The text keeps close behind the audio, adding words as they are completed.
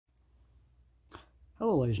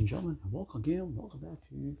Hello, ladies and gentlemen, and welcome again. Welcome back to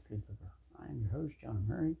Flea Flipper. I am your host, John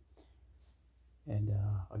Murray. And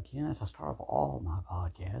again, as I start off all my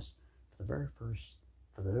podcasts, for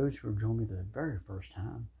those who are joining me for the very first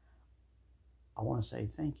time, I want to say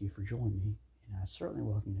thank you for joining me, and I certainly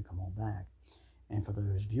welcome you to come on back. And for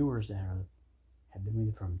those viewers that have been with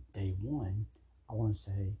me from day one, I want to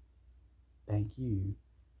say thank you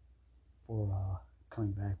for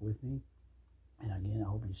coming back with me. And again, I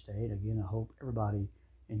hope you stayed. Again, I hope everybody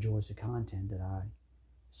enjoys the content that I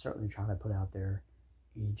certainly try to put out there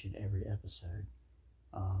each and every episode.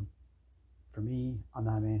 For me, I'm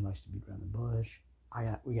not a man who likes to beat around the bush.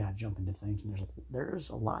 We got to jump into things, and there's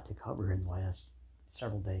a lot to cover in the last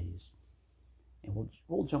several days. And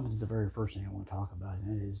we'll jump into the very first thing I want to talk about,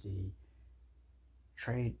 and that is the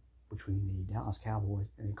trade between the Dallas Cowboys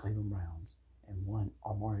and the Cleveland Browns. And one,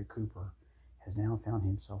 Amari Cooper, has now found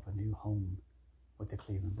himself a new home with the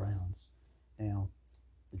Cleveland Browns. Now,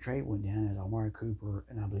 the trade went down as Amari Cooper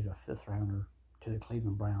and I believe a fifth rounder to the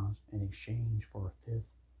Cleveland Browns in exchange for a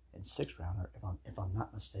fifth and sixth rounder. If I'm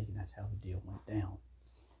not mistaken, that's how the deal went down.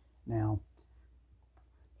 Now,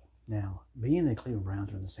 being the Cleveland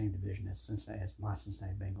Browns are in the same division as my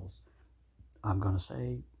Cincinnati Bengals, I'm going to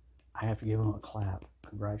say I have to give them a clap.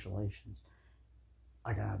 Congratulations.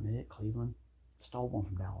 I got to admit, Cleveland stole one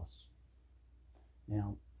from Dallas.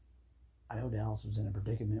 Now, I know Dallas was in a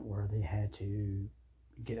predicament where they had to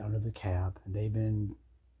get under the cap, and they've been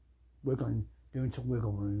doing some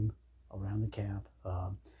wiggle room around the cap.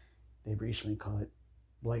 They've recently cut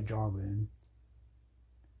Blake Jarwin,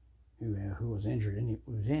 who was injured, and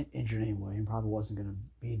injured anyway, and probably wasn't going to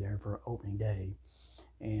be there for opening day.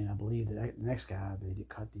 And I believe that the next guy, they did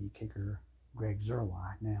cut the kicker, Greg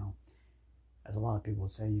Zuerlein. Now, as a lot of people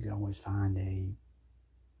would say, you can always find a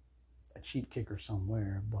cheap kicker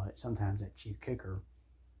somewhere, but sometimes that cheap kicker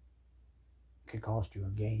could cost you a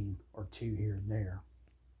game or two here and there.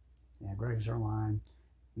 Now, Greg Zuerlein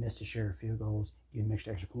missed a share of field goals, even missed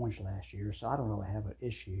extra points last year, so I don't really have an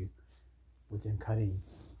issue with them cutting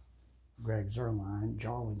Greg Zuerlein.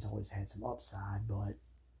 Jarwin's always had some upside, but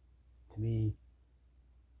to me,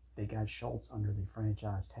 they got Schultz under the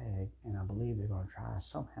franchise tag, and I believe they're going to try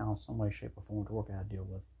somehow, some way, shape, or form to work out a deal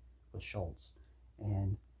with Schultz.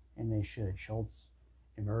 And they should. Schultz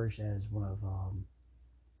emerged as one of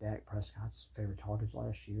Dak Prescott's favorite targets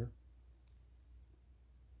last year.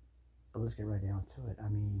 But let's get right down to it. I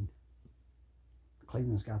mean,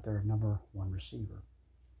 Cleveland's got their number one receiver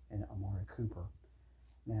in Amari Cooper.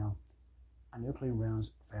 Now, I know Cleveland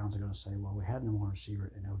Browns fans are going to say, well, we had number one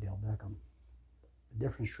receiver in Odell Beckham. The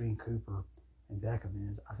difference between Cooper and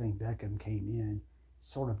Beckham is I think Beckham came in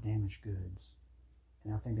sort of damaged goods.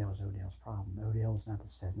 And I think that was Odell's problem. Odell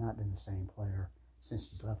has not been the same player since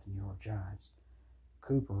he's left the New York Giants.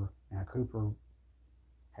 Cooper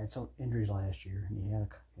had some injuries last year, and he had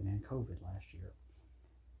COVID last year.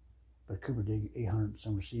 But Cooper did 800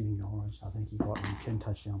 some receiving yards. I think he caught 10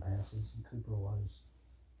 touchdown passes, and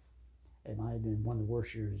it might have been one of the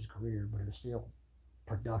worst years of his career, but it was still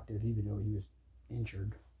productive, even though he was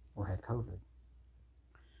injured or had COVID.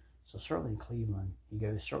 So certainly in Cleveland, he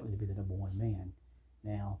goes certainly to be the number one man.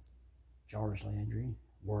 Now, Jarvis Landry,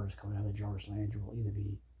 word is coming out that Jarvis Landry will either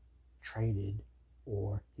be traded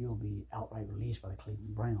or he'll be outright released by the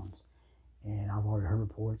Cleveland Browns. And I've already heard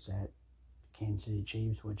reports that the Kansas City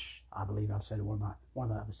Chiefs, which I believe I've said in one of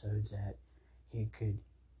the episodes, that he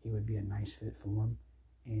would be a nice fit for him.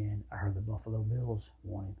 And I heard the Buffalo Bills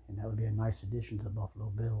want him, and that would be a nice addition to the Buffalo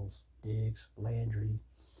Bills. Diggs, Landry,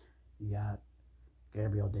 you got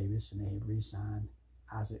Gabriel Davis, and they have re-signed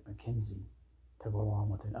Isaac McKenzie to go along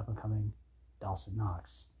with an up-and-coming Dawson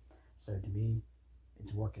Knox. So to me,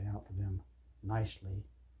 it's working out for them nicely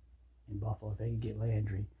in Buffalo. If they can get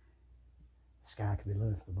Landry, the sky could be the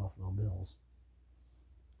limit for the Buffalo Bills.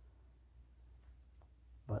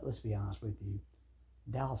 But let's be honest with you,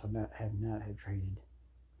 Dallas have not traded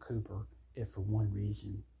Cooper if for one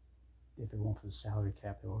reason. If they want for the salary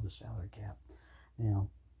cap, they want the salary cap. Now,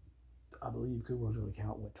 I believe Cooper was going to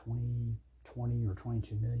count, 20 or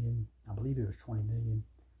 22 million. I believe it was 20 million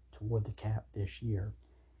toward the cap this year.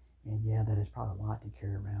 And yeah, that is probably a lot to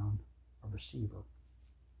carry around a receiver.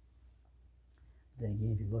 Then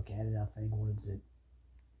again, if you look at it, I think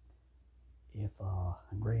if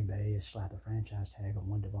Green Bay has slapped a franchise tag on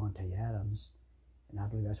one Davante Adams, and I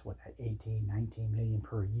believe that's 18, 19 million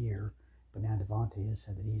per year, but now Davante has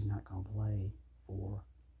said that he's not going to play for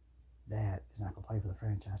that. He's not going to play for the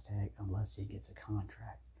franchise tag unless he gets a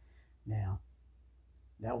contract. Now,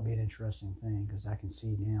 that will be an interesting thing because I can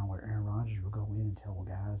see now where Aaron Rodgers will go in and tell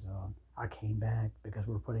guys, I came back because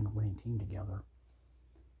we're putting a winning team together.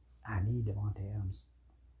 I need need Davante Adams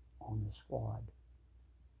on the squad.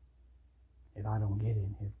 If I don't get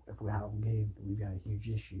him, if I don't get him, we've got a huge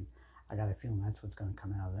issue. I got a feeling that's what's going to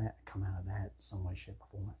come out of that some way, shape, or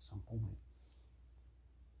form at some point.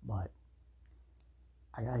 But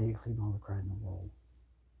I got to give Cleveland all the credit in the world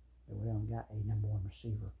that we haven't got a number one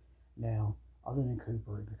receiver. Now, other than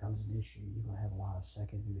Cooper, it becomes an issue. You're going to have a lot of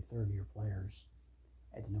second, maybe third-year players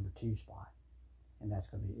at the number 2 spot, and that's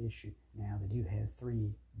going to be an issue. Now, they do have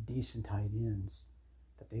 3 decent tight ends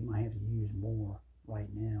that they might have to use more right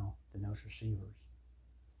now than those receivers.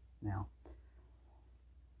 Now,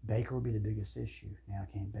 Baker will be the biggest issue. Now,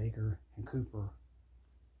 can Baker and Cooper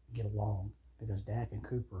get along? Because Dak and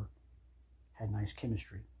Cooper had nice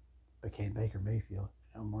chemistry, but can Baker Mayfield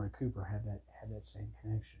and Amari Cooper have that same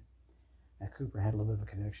connection? Now, Cooper had a little bit of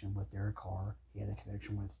a connection with Derek Carr. He had a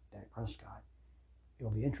connection with Dak Prescott.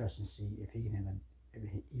 It'll be interesting to see if he can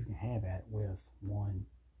have that with one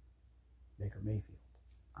Baker Mayfield.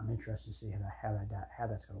 I'm interested to see how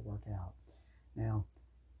that's going to work out. Now,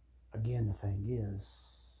 again, the thing is,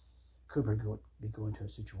 Cooper could be going to a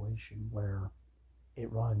situation where the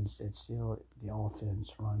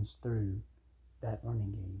offense runs through that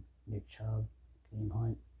running game. Nick Chubb, Kareem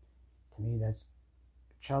Hunt. To me, that's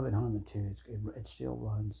Chubb and Hunt, the two. It still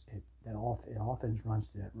runs. The offense runs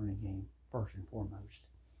through that running game first and foremost.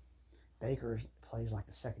 Baker plays like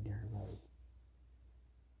the secondary role.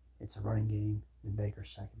 It's a running game, then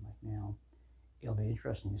Baker's secondly. Now, it'll be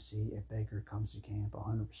interesting to see if Baker comes to camp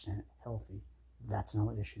 100% healthy. That's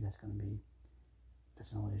another issue that's going to be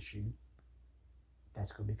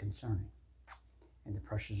concerning. And the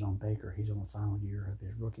pressure's on Baker. He's on the final year of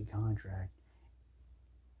his rookie contract,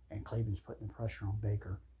 and Cleveland's putting the pressure on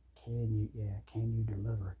Baker. Can you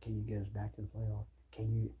deliver? Can you get us back to the playoff?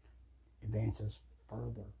 Can you advance us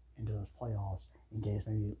further into those playoffs and get us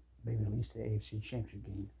maybe at least to the AFC Championship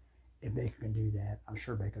game? If Baker can do that, I'm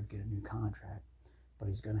sure Baker could get a new contract, but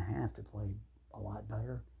he's going to have to play a lot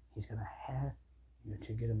better. He's going to have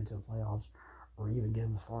to get him into the playoffs, or even get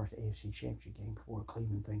him as far as the AFC Championship game before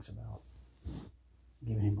Cleveland thinks about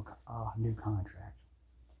giving him a new contract.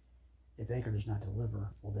 If Baker does not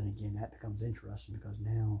deliver, well, then again, that becomes interesting, because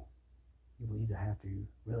now you will either have to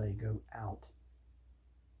really go out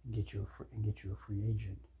and get you a free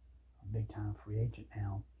agent, a big-time free agent.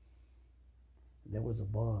 Now, there was a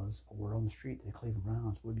buzz, or word on the street, that the Cleveland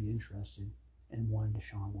Browns would be interested in one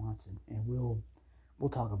Deshaun Watson, and we'll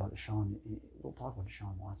talk about Deshaun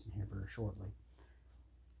Watson here very shortly.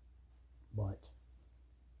 But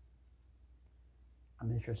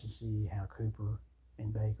I'm interested to see how Cooper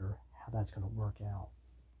and Baker, how that's going to work out.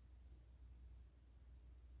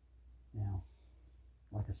 Now,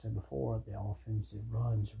 like I said before, the offense, it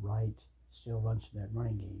runs right, still runs through that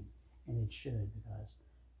running game, and it should, because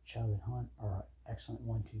Chubb and Hunt are an excellent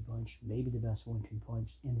 1-2 punch, maybe the best 1-2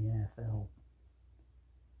 punch in the NFL.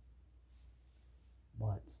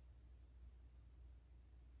 But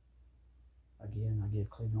again, I give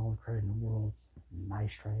Cleveland all the credit in the world.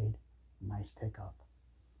 Nice trade, nice pickup.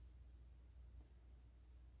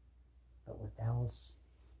 But with Dallas,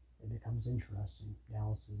 it becomes interesting.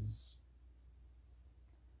 Dallas is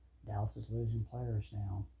losing players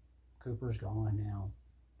now. Cooper's gone now.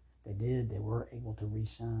 They were able to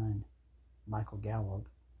re-sign Michael Gallup,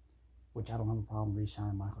 which I don't have a problem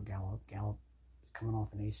re-signing Michael Gallup. Gallup is coming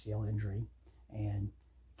off an ACL injury, and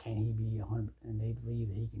can he be 100? And they believe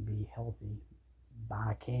that he can be healthy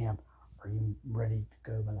by camp, or even ready to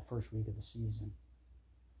go by the first week of the season.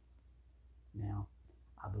 Now,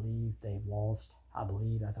 I believe they've lost. I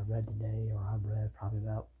believe, as I read today, or I've read probably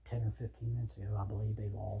about 10 or 15 minutes ago, I believe they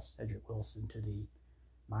lost Cedric Wilson to the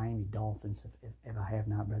Miami Dolphins. If I have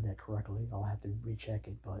not read that correctly, I'll have to recheck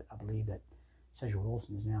it, but I believe that Cedric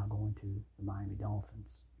Wilson is now going to the Miami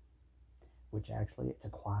Dolphins, which actually, it's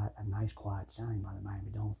a nice quiet signing by the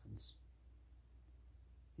Miami Dolphins.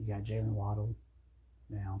 You got Jalen Waddle.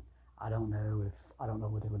 Now, I don't know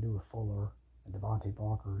what they're going to do with Fuller. And Devontae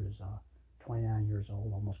Parker is 29 years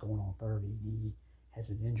old, almost going on 30. He has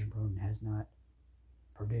been injury prone and has not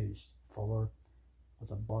produced. Fuller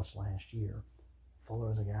was a bust last year.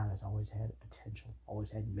 Fuller is a guy that's always had potential,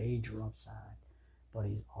 always had major upside, but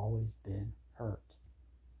he's always been hurt.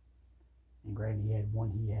 And granted, he had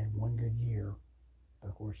one good year, but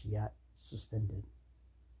of course he got suspended.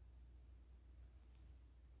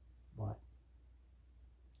 But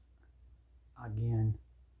again,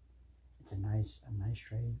 it's a nice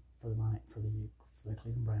trade for the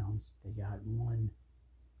Cleveland Browns. They got one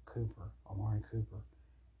Amari Cooper,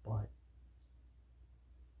 but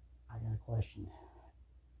I got a question.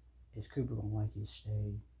 Is Cooper going to like you to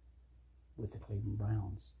stay with the Cleveland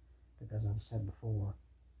Browns? Because I've said before,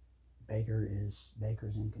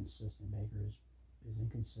 Baker's inconsistent. Is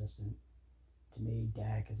inconsistent. To me,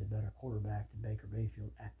 Dak is a better quarterback than Baker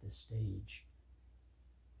Mayfield at this stage.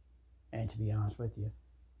 And to be honest with you,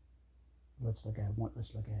 let's look at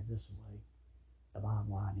it this way. The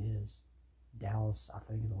bottom line is Dallas, I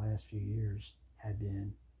think in the last few years, had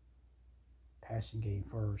been passing game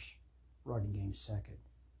first, running game second.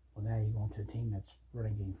 Well, now you're going to a team that's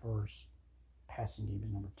running game first, passing game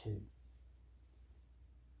is number two.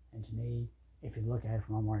 And to me, if you look at it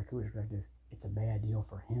from Amari Cooper's perspective, it's a bad deal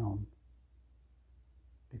for him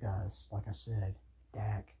because, like I said,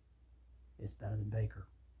 Dak is better than Baker.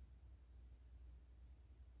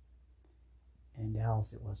 And in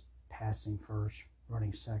Dallas, it was passing first,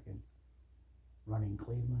 running second. Running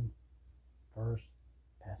Cleveland first,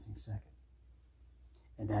 passing second.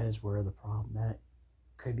 And that is where the problem, that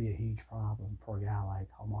could be a huge problem for a guy like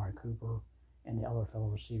Amari Cooper and the other fellow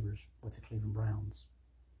receivers with the Cleveland Browns.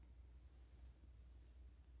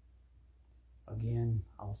 Again,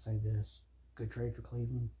 I'll say this, good trade for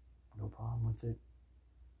Cleveland, no problem with it.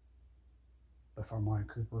 But for Amari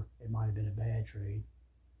Cooper, it might have been a bad trade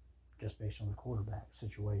just based on the quarterback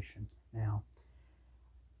situation. Now,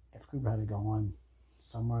 if Cooper had gone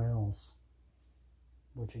somewhere else,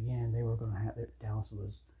 which again, they were going to have, Dallas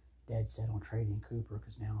was dead set on trading Cooper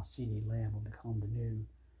because now CeeDee Lamb will become the new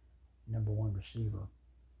number one receiver.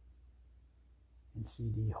 And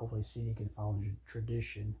hopefully CeeDee can follow the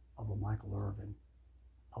tradition of a Michael Irvin,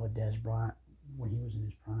 of a Dez Bryant when he was in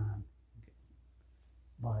his prime.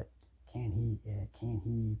 But can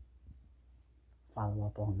he follow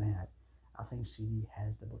up on that? I think CeeDee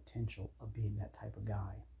has the potential of being that type of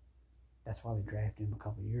guy. That's why they drafted him a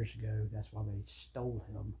couple of years ago. That's why they stole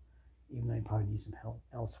him, even though he probably needs some help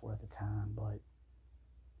elsewhere at the time. But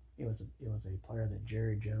it was a player that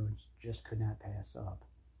Jerry Jones just could not pass up.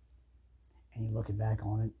 And looking back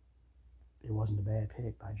on it, it wasn't a bad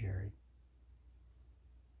pick by Jerry.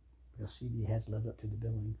 Because CeeDee has lived up to the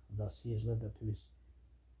billing. Thus, he has lived up to his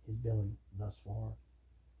billing thus far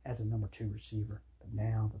as a number two receiver. But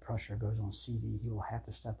now the pressure goes on CeeDee. He will have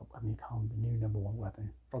to step up and become the new number one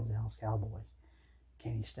weapon for the Dallas Cowboys.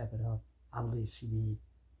 Can he step it up? I believe CeeDee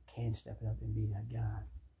can step it up and be that guy.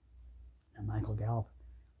 And Michael Gallup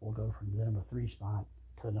will go from the number 3 spot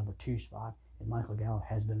to the number 2 spot. And Michael Gallup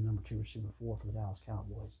has been a number 2 receiver for the Dallas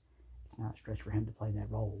Cowboys. It's not a stretch for him to play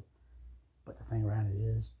that role. But the thing around it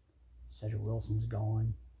is, Cedric Wilson's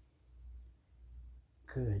gone.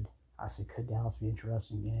 Could Dallas be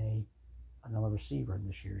interested in another receiver in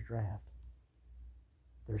this year's draft?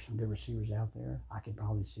 There's some good receivers out there. I could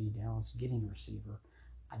probably see Dallas getting a receiver.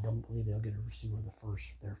 I don't believe they'll get a receiver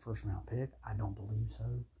their first round pick. I don't believe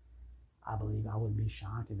so. I wouldn't be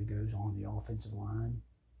shocked if it goes on the offensive line,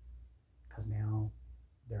 because now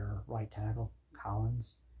their right tackle,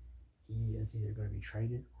 Collins, he is either going to be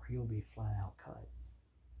traded or he'll be flat out cut.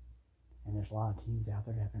 And there's a lot of teams out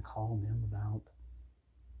there that have been calling him about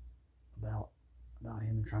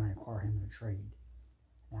him and trying to acquire him in a trade.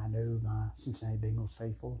 And I know my Cincinnati Bengals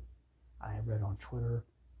faithful, I have read on Twitter,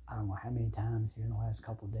 I don't know how many times here in the last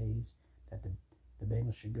couple of days, that the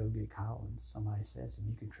Bengals should go get Collins. Somebody says if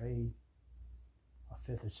you can trade a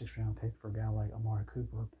 5th or 6th round pick for a guy like Amari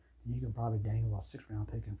Cooper, then you can probably dangle a 6th round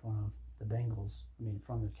pick in front of in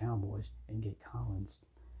front of the Cowboys and get Collins.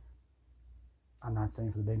 I'm not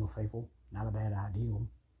saying for the Bengal faithful, not a bad ideal.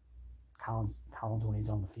 Collins when he's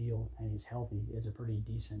on the field and he's healthy is a pretty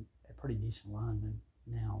decent lineman.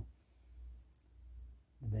 Now,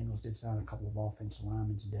 the Bengals did sign a couple of offensive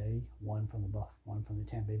linemen today. One from the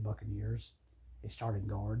Tampa Bay Buccaneers, a starting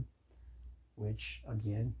guard, which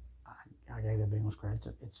again I gave the Bengals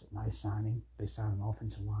credit. It's a nice signing. They signed an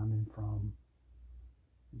offensive lineman from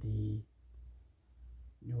the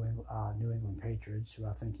New England Patriots, who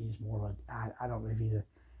I think he's more of I don't know if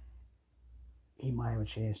he might have a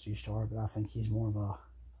chance to start, but I think he's more of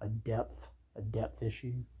a depth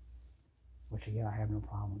issue, which again, I have no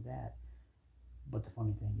problem with that. But the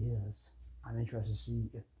funny thing is, I'm interested to see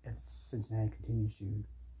if Cincinnati continues to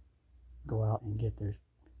go out and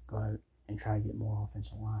try to get more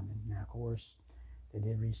offensive linemen. Now, of course, they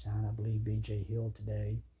did re-sign, I believe, B.J. Hill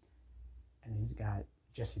today, and he's got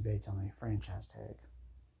Jesse Bates on a franchise tag.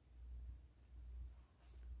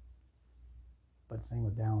 But the thing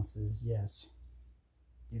with Dallas is, yes,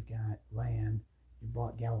 you've got Lamb, you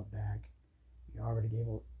brought Gallup back, you already gave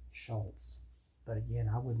up Schultz. But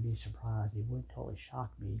again, I wouldn't be surprised, it wouldn't totally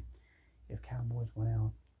shock me if Cowboys went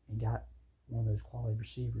out and got one of those quality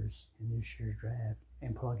receivers in this year's draft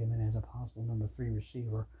and plug him in as a possible number 3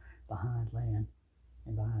 receiver behind Lamb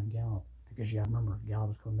and behind Gallup. Because you got to remember, Gallup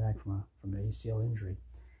was coming back from an ACL injury,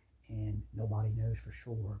 and nobody knows for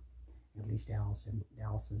sure at least Dallas in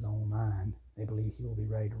Dallas's own mind, they believe he will be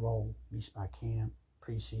ready to roll, at least by camp,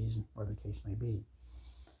 preseason, whatever the case may be.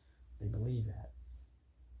 They believe that.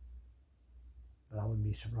 But I wouldn't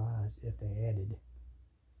be surprised if they added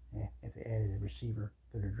a receiver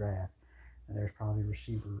to their draft. And there's probably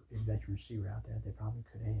a veteran receiver out there they probably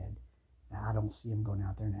could add. Now I don't see him going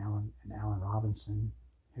out there and Allen Robinson,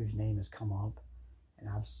 whose name has come up, and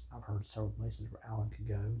I've heard several places where Allen could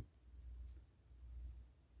go.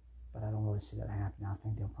 But I don't really see that happening. I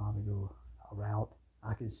think they'll probably go a route.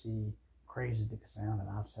 I could see, crazy as it could sound, and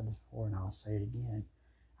I've said this before and I'll say it again,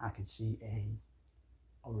 I could see a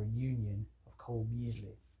reunion of Cole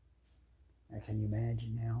Beasley. Now, can you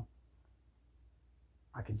imagine now?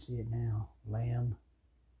 I can see it now. Lamb,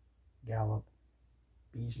 Gallup,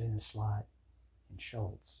 Beasley in the slot, and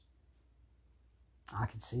Schultz. I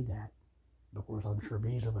can see that. Of course, I'm sure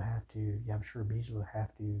Beasley would have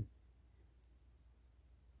to,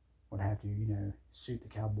 suit the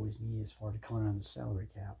Cowboys' needs as far as coming on the salary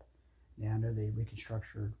cap. Now, I know they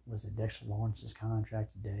reconstructed, Dexter Lawrence's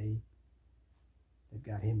contract today. They've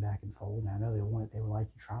got him back in fold. Now, I know they would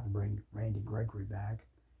like to try to bring Randy Gregory back,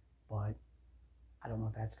 but I don't know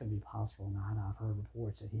if that's going to be possible or not. I've heard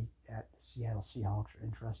reports that the Seattle Seahawks are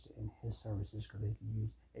interested in his services because they can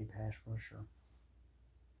use a pass rusher.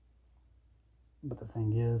 But the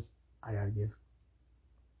thing is, I got to give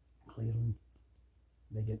Cleveland,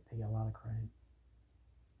 they get a lot of credit.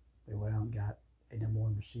 They went out and got a number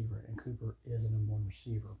one receiver, and Cooper is a number one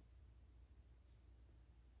receiver.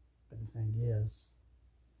 But the thing is,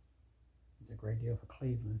 it's a great deal for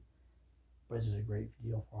Cleveland, but is it a great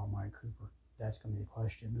deal for Amari Cooper? That's going to be the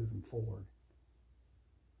question moving forward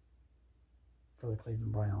for the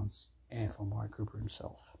Cleveland Browns and for Amari Cooper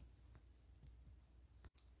himself.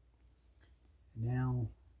 And now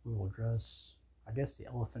we will address, I guess, the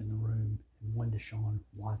elephant in the room, and one Deshaun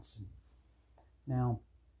Watson. Now,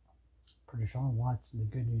 for Deshaun Watson, the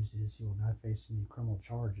good news is he will not face any criminal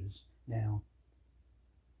charges. Now,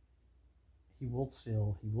 he will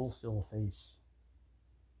still face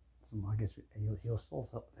some, I guess he'll still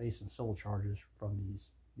face some civil charges from these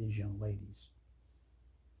young ladies.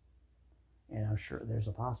 And I'm sure there's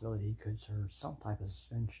a possibility he could serve some type of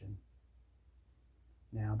suspension.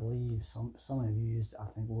 Now, I believe some have used, I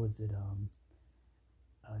think, what was it,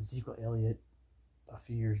 Ezekiel Elliott a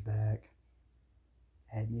few years back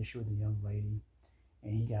had an issue with a young lady,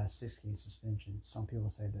 and he got a 6-game suspension. Some people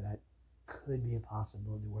say that could be a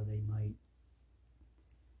possibility where they might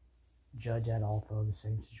judge that also the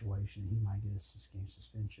same situation. He might get a 6-game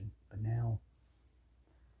suspension. But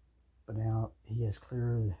now he has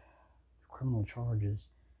cleared criminal charges.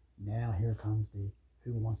 Now here comes the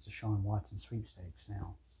who wants Deshaun Watson sweepstakes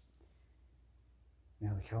now.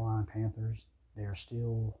 Now the Carolina Panthers, they are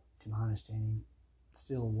still, to my understanding,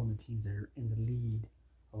 still one of the teams that are in the lead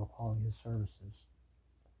of quality of services.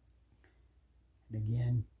 And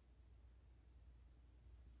again,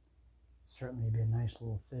 certainly it'd be a nice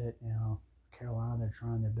little fit. Now, Carolina, they're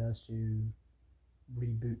trying their best to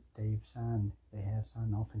reboot. They have signed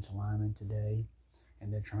an offensive lineman today,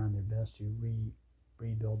 and they're trying their best to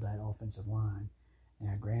rebuild that offensive line.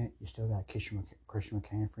 Now, granted, you still got Christian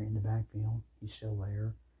McCaffrey in the backfield. He's still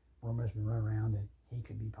there. Rumors been running around that he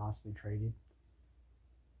could be possibly traded.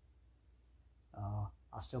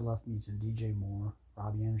 I still love me some DJ Moore.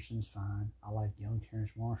 Robbie Anderson's fine. I like young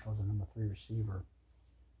Terrence Marshall as a number 3 receiver.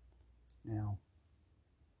 Now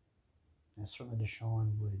certainly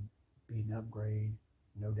Deshaun would be an upgrade,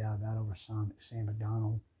 no doubt about it, over Sam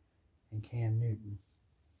McDonald and Cam Newton.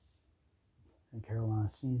 And Carolina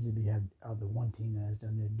seems to be the one team that has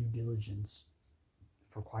done their due diligence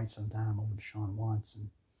for quite some time over Deshaun Watson.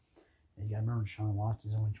 And you got to remember, Deshaun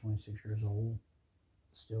Watson's only 26 years old.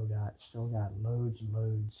 Still got loads and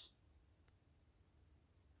loads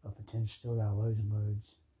of potential. Still got loads and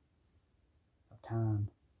loads of time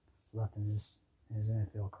left in his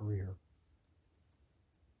NFL career.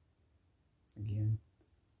 Again,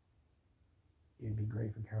 it would be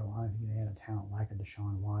great for Carolina if you could add a talent like a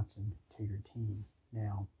Deshaun Watson to your team.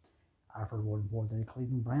 Now, I've heard word report that the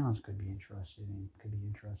Cleveland Browns could be interested in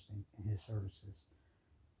his services.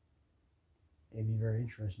 It'd be very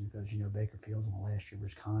interesting because, Baker Field's on the last year of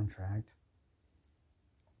his contract.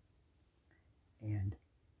 And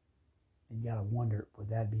you got to wonder, with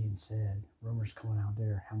that being said, rumors coming out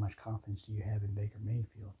there, how much confidence do you have in Baker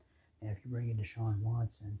Mayfield? Now, if you bring in Deshaun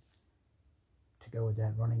Watson to go with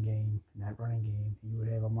that running game, you would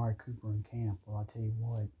have Amari Cooper in camp. Well, I'll tell you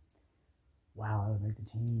what, wow, that would make the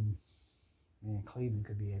team, man, Cleveland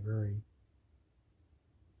could be a very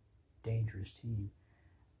dangerous team.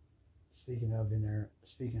 Speaking of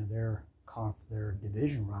their their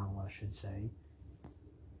division rival, I should say.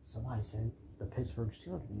 Somebody said the Pittsburgh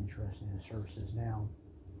Steelers would be interested in his services. Now,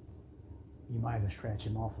 you might have scratched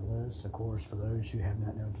him off the list. Of course, for those who have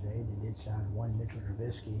not known today, they did sign one Mitchell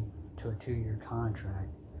Trubisky to a 2-year contract.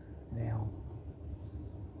 Now,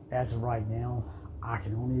 as of right now, I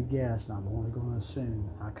can only guess, and I'm only going to assume,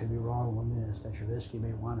 I could be wrong on this, that Trubisky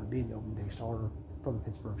may wind up being the opening day starter for the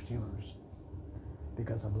Pittsburgh Steelers.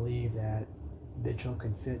 Because I believe that Mitchell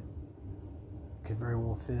could very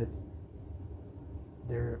well fit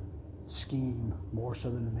their scheme more so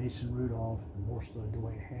than the Mason Rudolph and more so than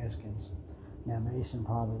Dwayne Haskins. Now, Mason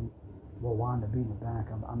probably will wind up being the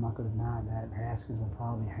backup. I'm not going to deny that. Haskins will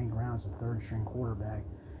probably hang around as a third-string quarterback.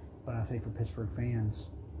 But I think for Pittsburgh fans,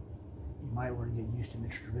 you might want to get used to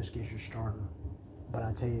Mitchell Trubisky as your starter. But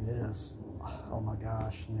I tell you this, oh my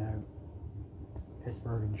gosh,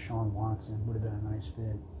 Pittsburgh and Deshaun Watson would have been a nice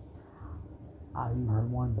fit. I even heard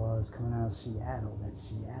one buzz coming out of Seattle that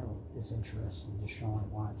Seattle is interested in Deshaun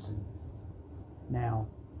Watson. Now,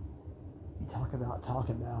 you talk about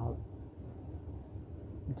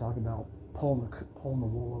pulling the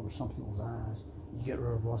wool over some people's eyes. You get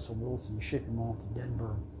rid of Russell Wilson, you ship him off to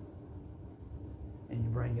Denver, and you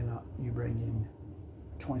bring in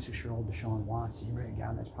 26-year-old Deshaun Watson. You bring a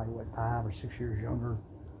guy that's probably 5 or 6 years younger.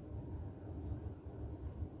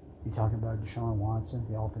 You talking about Deshaun Watson,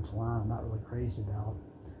 the offensive line, I'm not really crazy about.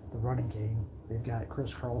 The running game, they've got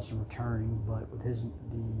Chris Carlson returning, but with the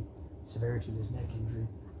severity of his neck injury,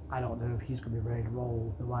 I don't know if he's going to be ready to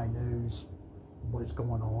roll. Nobody knows what's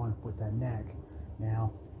going on with that neck.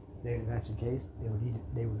 Now, if that's the case, they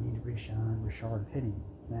would need to re-sign Rashard Penny.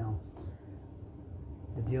 Now,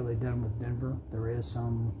 the deal they've done with Denver, there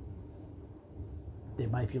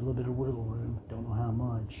might be a little bit of wiggle room. Don't know how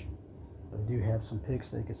much. But they do have some picks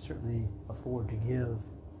they could certainly afford to give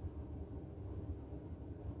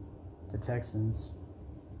the Texans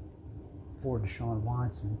for Deshaun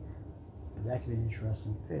Watson. But that could be an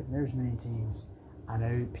interesting fit. And there's many teams. I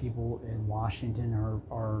know people in Washington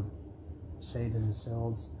are saying to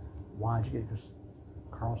themselves, why'd you get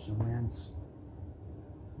Carson Wentz?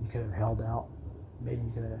 You could have held out. Maybe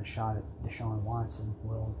you could have had a shot at Deshaun Watson.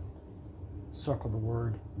 Well, circle the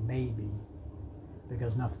word maybe,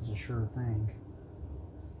 because nothing's a sure thing.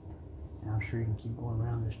 And I'm sure you can keep going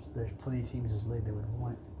around. There's plenty of teams in this league that would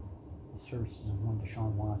want the services of one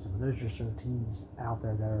Deshaun Watson, but there's just other teams out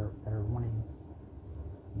there that are wanting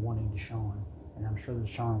Deshaun. And I'm sure the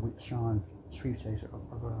Deshaun sweepstakes are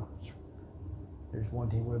going to. There's one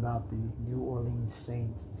team. What about the New Orleans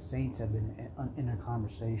Saints? The Saints have been in a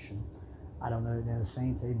conversation. I don't know. Now the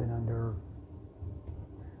Saints, they've been over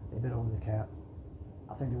the cap.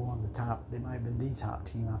 I think they were one of the top. They might have been the top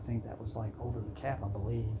team. I think that was like over the cap. I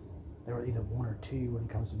believe they were either 1 or 2 when it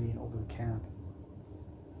comes to being over the cap.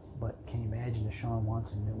 But can you imagine Deshaun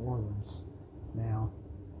Watson in New Orleans? Now,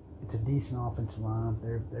 it's a decent offensive line.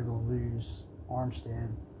 They're going to lose Armstead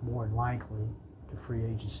more than likely to free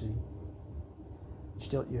agency.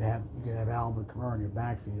 You could have Alvin Kamara in your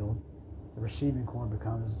backfield. The receiving corps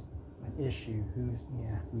becomes an issue. Who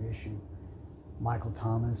issue? Michael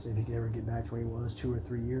Thomas, if he could ever get back to where he was 2 or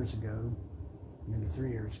 3 years ago, maybe 3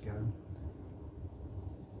 years ago.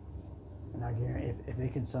 And I guarantee if they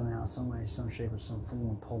can somehow, some way, some shape, or some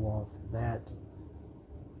form pull off that,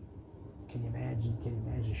 can you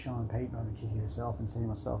imagine Sean Payton running kicking himself and saying to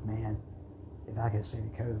myself, man, if I could say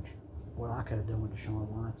the coach, what I could have done with Deshaun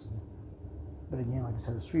Watson. But again, like I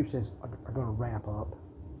said, the sweepstakes are going to wrap up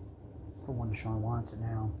for one Deshaun Watson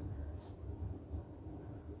now.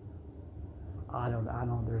 I don't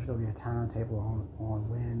know. There's going to be a timetable on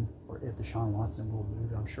when or if Deshaun Watson will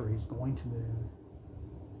move. I'm sure he's going to move.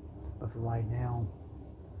 But for right now,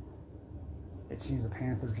 it seems the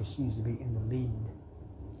Panthers just seems to be in the lead.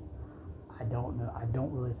 I don't know. I don't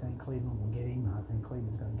really think Cleveland will get him. I think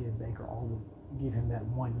Cleveland's going to give Baker give him that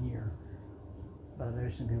 1 year. But I know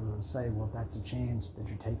some people will say, well, if that's a chance that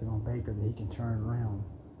you're taking on Baker, that he can turn it around.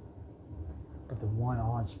 But the one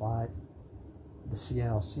odd spot, the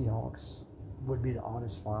Seattle Seahawks, would be the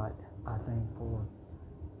oddest spot, I think, for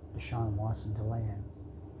Deshaun Watson to land.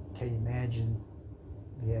 Can you imagine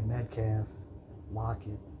if you had Metcalf,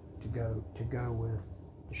 Lockett to go with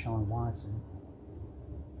Deshaun Watson,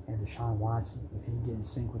 and Deshaun Watson, if he can get in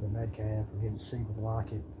sync with the Metcalf or get in sync with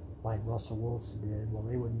Lockett like Russell Wilson did, well,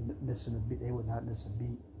 they would not miss a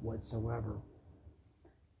beat whatsoever.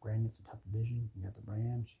 Granted, it's a tough division. You got the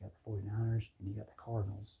Rams, you got the 49ers, and you got the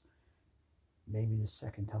Cardinals. Maybe the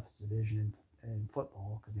second toughest division in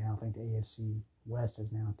football, because now I think the AFC West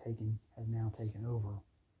has now taken over.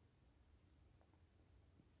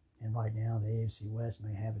 And right now, the AFC West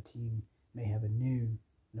may have a new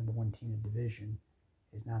number one team in the division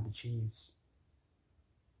is not the Chiefs.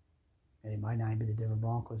 And it might not be the Denver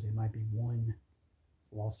Broncos. It might be one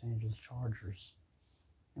Los Angeles Chargers.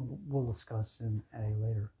 And we'll discuss them at a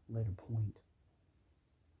later point.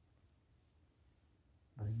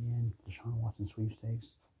 But again, Deshaun Watson sweepstakes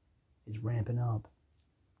is ramping up.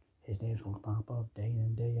 His name's going to pop up day in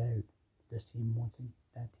and day out. This team wants him.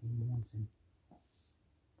 That team wants him.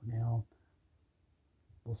 But now,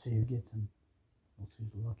 we'll see who gets him. We'll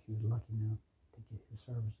see who's lucky enough to get his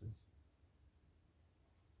services.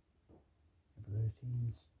 And for those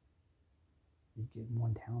teams, you get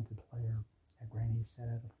one talented player. Granted, he sat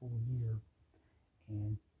out a full year.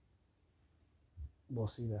 And we'll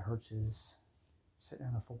see that Hurts is sitting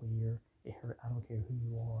out a full year. It hurt. I don't care who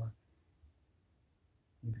you are.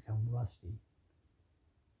 You become rusty.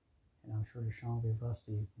 And I'm sure Deshaun will be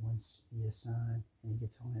rusty once he is signed and he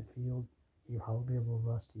gets on that field. He'll probably be a little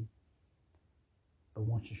rusty. But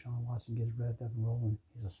once Deshaun Watson gets revved up and rolling,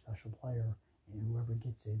 he's a special player. And whoever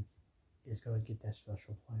gets him is going to get that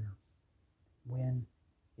special player. When,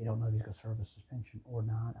 you don't know if he's going to serve a suspension or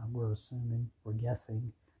not. We're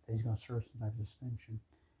guessing that he's going to serve some type of suspension.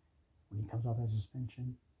 When he comes off that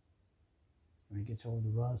suspension, when he gets over the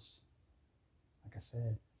rust, like I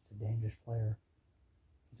said, it's a dangerous player.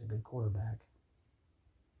 He's a good quarterback.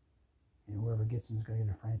 And whoever gets him is going to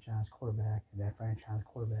get a franchise quarterback. And that franchise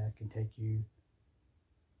quarterback can take you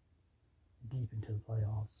deep into the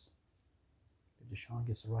playoffs. If Deshaun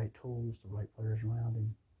gets the right tools, the right players around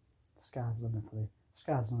him, the sky's the limit for the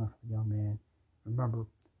young man. Remember,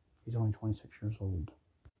 he's only 26 years old.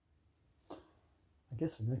 I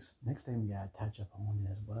guess the next thing we got to touch up on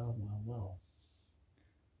is, well.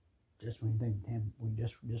 Just when you think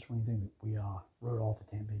that we wrote off the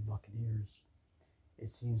Tampa Bay Buccaneers, it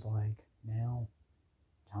seems like now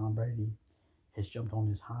Tom Brady has jumped on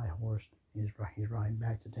his high horse. He's riding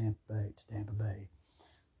back to Tampa Bay.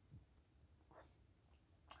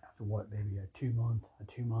 After what, maybe a two month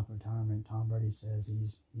retirement, Tom Brady says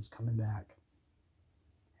he's coming back.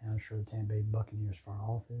 And I'm sure the Tampa Bay Buccaneers front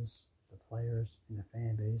office, the players, and the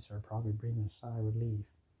fan base are probably breathing a sigh of relief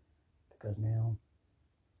because now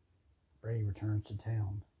Brady returns to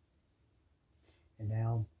town. And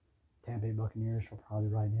now Tampa Bay Buccaneers are probably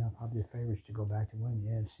the favorites to go back to win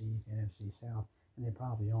the NFC South. And they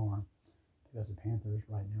probably are, because the Panthers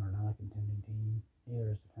right now are not a contending team.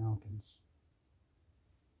 Neither is the Falcons.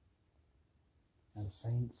 Now the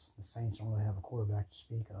Saints don't really have a quarterback to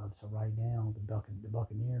speak of. So right now the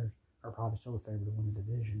Buccaneers are probably still the favorite to win the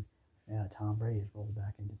division. Now Tom Brady has rolled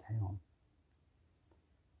back into town.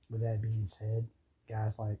 With that being said,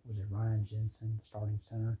 guys like, Ryan Jensen, the starting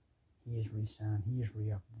center, he is re-signed. He is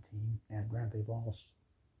re-upped the team. Now, granted, they've lost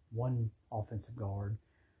one offensive guard.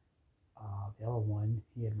 The other one,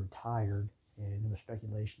 he had retired, and there was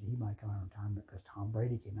speculation he might come out of retirement because Tom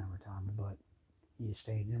Brady came out of retirement, but he is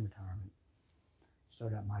staying in retirement. Still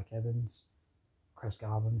got Mike Evans. Chris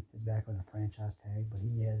Godwin is back on the franchise tag, but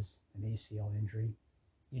he has an ACL injury.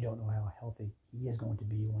 You don't know how healthy he is going to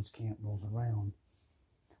be once camp rolls around.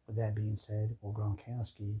 With that being said, will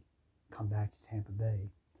Gronkowski come back to Tampa Bay?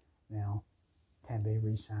 Now, Tampa Bay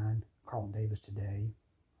re-signed Carlton Davis today,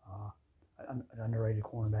 an underrated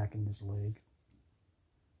cornerback in this league.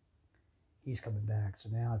 He's coming back. So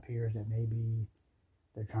now it appears that maybe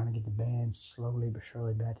they're trying to get the band slowly but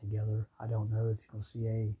surely back together. I don't know if you're going to see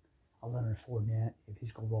a Leonard Fournette, if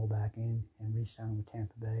he's going to roll back in and re-sign with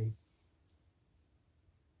Tampa Bay.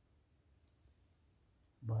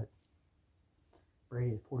 But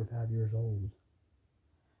Brady at 45 years old.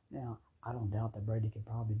 Now, I don't doubt that Brady could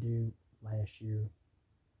probably do last year.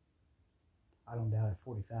 I don't doubt at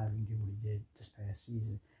 45 he can do what he did this past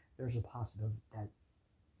season. There's a possibility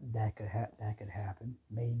that could happen,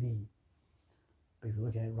 maybe. But if you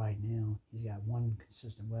look at it right now, he's got one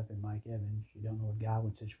consistent weapon, Mike Evans. You don't know what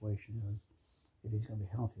Godwin's situation is, if he's going to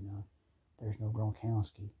be healthy enough. There's no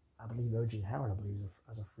Gronkowski. I believe O.J. Howard,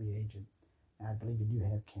 as a free agent. And I believe you do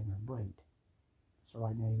have Cameron Brate. So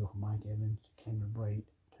right now you go from Mike Evans to Cameron Brate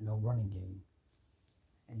to no running game.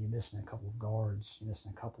 And you're missing a couple of guards. You're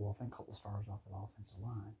missing a couple of stars off the offensive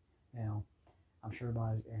line. Now, I'm sure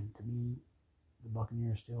and to me, the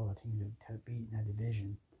Buccaneers still are a team to beat in that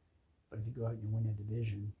division. But if you go out and you win that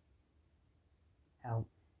division, I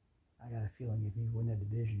got a feeling if you win that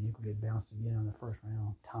division, you could get bounced again in the first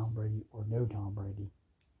round, Tom Brady or no Tom Brady.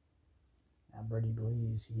 Now, Brady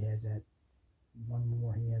believes he has that one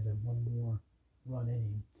more run in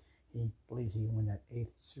him. He believes he can win that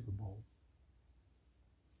 8th Super Bowl.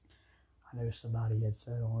 I know somebody had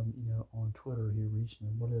said on Twitter here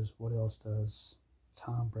recently, what else does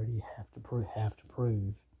Tom Brady have to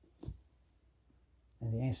prove?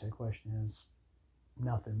 And the answer to the question is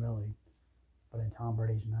nothing really. But in Tom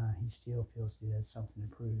Brady's mind, he still feels he has something to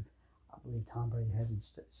prove. I believe Tom Brady has it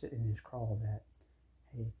sitting in his craw that,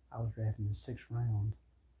 hey, I was drafted in the 6th round,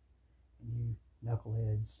 and you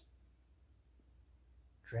knuckleheads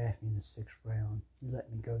draft me in the 6th round. You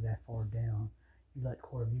let me go that far down. You draft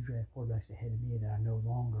quarterbacks ahead of me that are no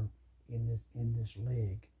longer in this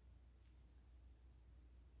league.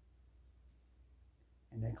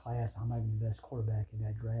 In that class, I might be the best quarterback in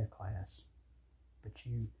that draft class, but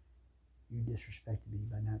you disrespected me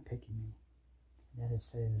by not picking me. And that is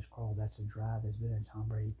said in his crawl. That's a drive that's been in Tom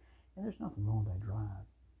Brady, and there's nothing wrong with that drive.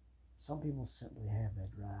 Some people simply have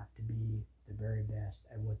that drive to be the very best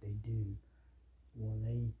at what they do. When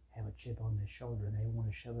they have a chip on their shoulder and they want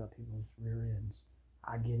to shove it up people's rear ends.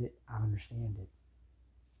 I get it. I understand it.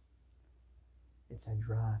 It's that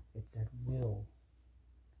drive. It's that will.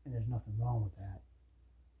 And there's nothing wrong with that.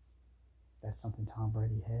 That's something Tom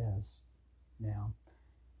Brady has. Now,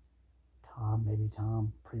 maybe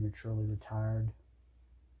Tom prematurely retired.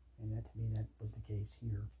 And that, to me, that was the case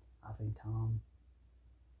here. I think Tom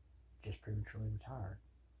just prematurely retired.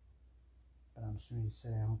 But I'm assuming he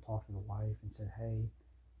sat down, talked to the wife, and said, hey,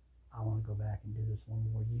 I want to go back and do this one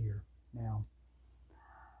more year. Now,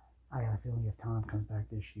 I got a feeling if Tom comes back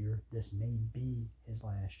this year, this may be his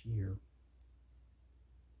last year.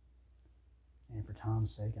 And for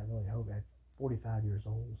Tom's sake, I really hope at 45 years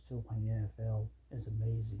old, still playing the NFL is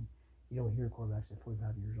amazing. You don't hear quarterbacks at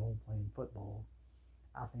 45 years old playing football.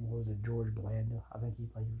 I think, what was it, George Blanda? I think he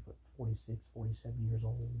played 46, 47 years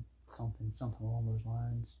old, something along those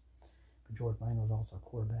lines. But George Blanda was also a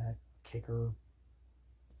quarterback, kicker.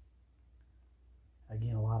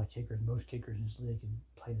 Again, a lot of kickers, most kickers in this league can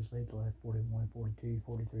play this league till they're 41, 42,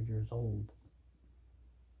 43 years old.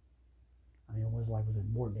 I mean, was it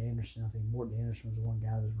Morton Anderson? I think Morton Anderson was the one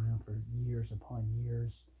guy that was around for years upon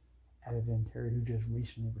years. Adam Vinatieri, who just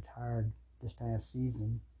recently retired this past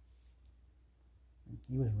season,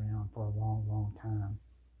 he was around for a long, long time.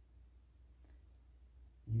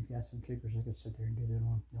 You've got some kickers that could sit there and do their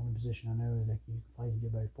own. The only position I know that you can play, you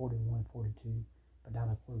get about 41, 42, but not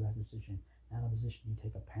a quarterback position. Not a position you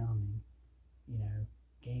take a pounding,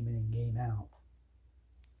 game in and game out.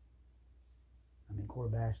 I mean,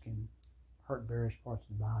 quarterbacks can hurt various parts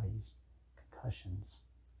of the bodies, concussions,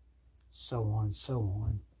 so on and so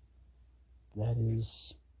on. That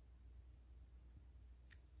is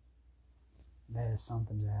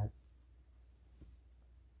something that,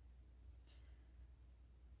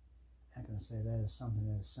 I'm going to say, that is something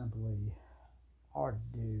that is simply hard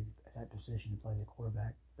to do at that position, to play the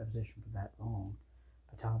quarterback, that position for that long.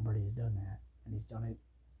 But Tom Brady has done that, and he's done it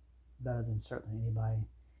better than certainly anybody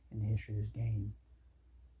in the history of this game.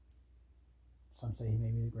 Some say he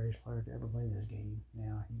may be the greatest player to ever play this game.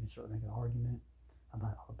 Now, you can certainly make an argument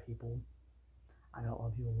about other people. I know a lot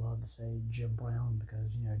of people love to say Jim Brown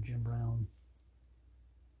because, Jim Brown,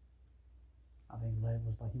 I think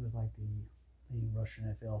he was like the leading rusher in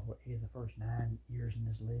the NFL for 8 of the first 9 years in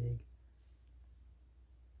this league.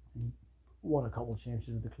 He won a couple of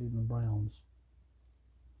championships with the Cleveland Browns.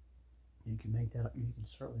 You can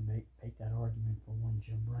certainly make that argument for one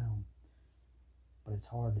Jim Brown. But it's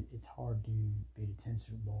hard to be to 10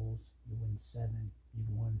 Super Bowls. You win 7. You've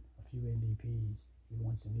won a few MVPs. You've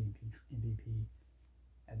won some MVP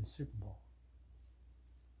at the Super Bowl.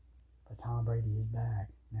 But Tom Brady is back.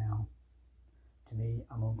 Now, to me,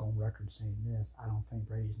 I'm going to go on record saying this. I don't think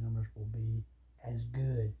Brady's numbers will be as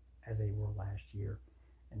good as they were last year.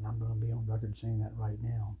 And I'm going to be on record saying that right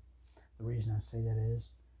now. The reason I say that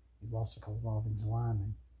is you've lost a couple of offensive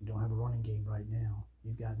linemen. You don't have a running game right now.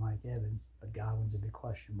 You've got Mike Evans, but Godwin's a big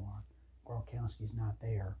question mark. Gronkowski's not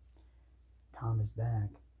there. Tom is back,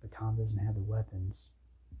 but Tom doesn't have the weapons,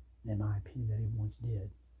 in my opinion, that he once did.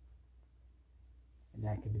 And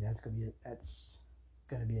that's going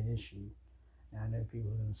to be an issue. Now, I know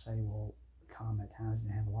people are going to say, well, Tom at times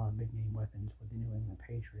didn't have a lot of big name weapons with the New England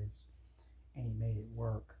Patriots, and he made it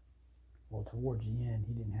work. Well, towards the end,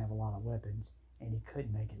 he didn't have a lot of weapons, and he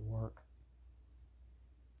could make it work.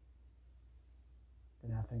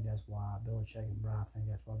 And I think that's why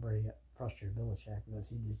Brady got frustrated with Belichick, because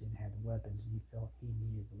he just didn't have the weapons, and he felt he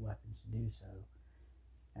needed the weapons to do so.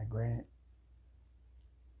 Now, granted,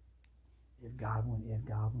 if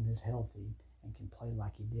Godwin is healthy and can play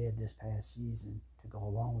like he did this past season to go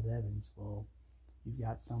along with Evans, well, you've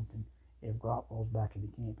got something. If Gronk rolls back into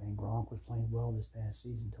camp, and Gronk was playing well this past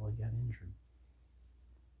season until he got injured.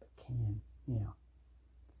 But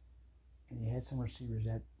and he had some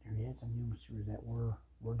young receivers that were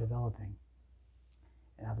developing.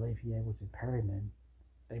 And I believe he had with Perryman,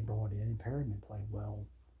 they brought in, and Perryman played well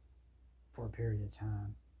for a period of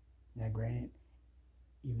time. Now, granted,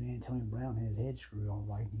 even Antonio Brown had his head screwed on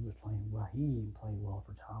right, and he was playing well. He even played well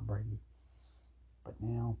for Tom Brady. But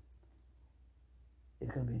now,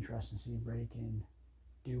 it's going to be interesting to see if Brady can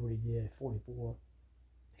do what he did at 44.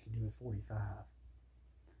 He can do it at 45.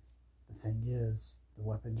 The thing is, the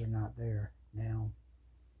weapons are not there. Now,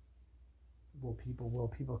 will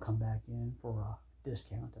people come back in for a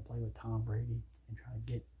discount to play with Tom Brady and try to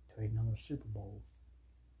get to another Super Bowl?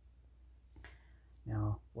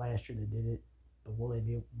 Now, last year they did it, but will they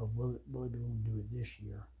be willing to do it this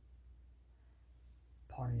year?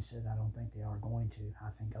 Part of me says I don't think they are going to.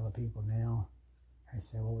 I think other people now, they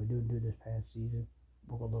say, well, we didn't do this past season.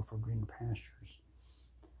 We'll go look for greener pastures.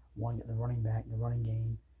 The running back, the running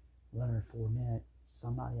game, Leonard Fournette,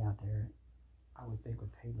 somebody out there, I would think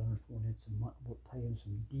would pay Leonard Fournette would pay him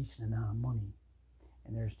some decent amount of money.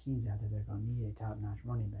 And there's teams out there that are going to need a top-notch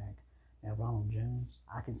running back. Now, Ronald Jones,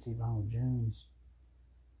 I can see Ronald Jones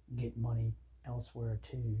get money elsewhere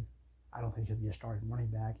too. I don't think he'll be a starting running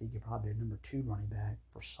back. He could probably be a number 2 running back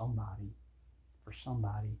for somebody,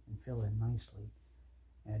 and fill in nicely.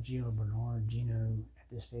 Gino at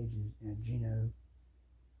this stage, Gino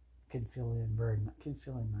could fill in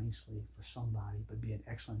nicely for somebody, but be an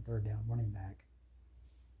excellent third down running back.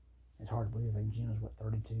 It's hard to believe. Like Gino's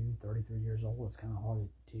 32, 33 years old. It's kind of hard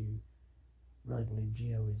to really believe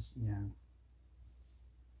Gino is,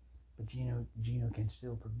 But Gino can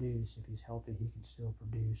still produce. If he's healthy, he can still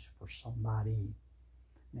produce for somebody.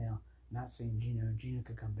 Now, not saying Gino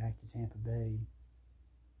could come back to Tampa Bay.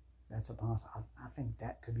 That's a I think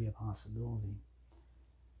that could be a possibility.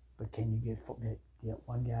 But can you get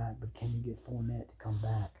one guy? But can you get Fournette to come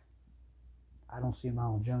back? I don't see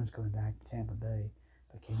Ronald Jones coming back to Tampa Bay.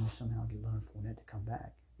 But can you somehow get Leonard Fournette to come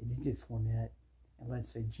back? If you get Fournette, and let's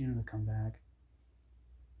say Gino to come back,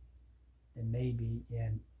 then maybe,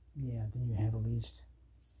 then you have at least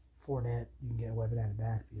Fournette. You can get a weapon out of the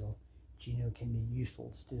backfield. Gino can be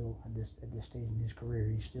useful still at this stage in his career.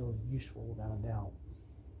 He's still useful without a doubt.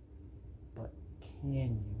 But can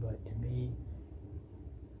you? But to me,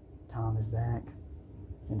 Tom is back.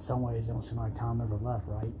 In some ways, it don't seem like Tom ever left,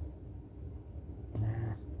 right?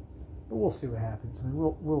 Nah. But we'll see what happens. I mean,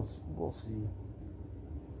 we'll see.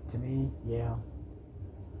 To me, yeah,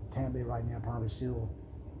 Tampa Bay right now probably still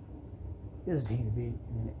is a team to beat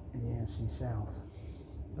in the NFC South.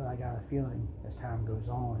 But I got a feeling as time goes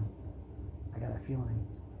on, if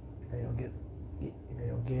they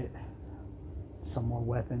don't get some more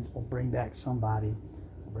weapons or bring back somebody,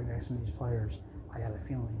 or bring back some of these players, I got a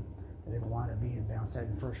feeling that they're going to wind up being bounced out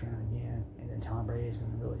in the first round again, and then Tom Brady is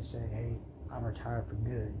going to really say, hey, I'm retired for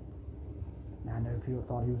good. Now, I know people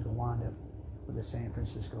thought he was going to wind up with the San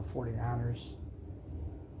Francisco 49ers,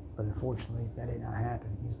 but unfortunately, that did not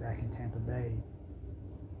happen. He's back in Tampa Bay,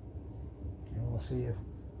 and we'll see if,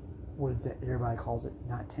 what is that, everybody calls it,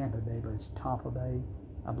 not Tampa Bay, but it's Tampa Bay.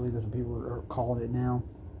 I believe that's what people are calling it now.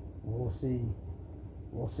 We'll see.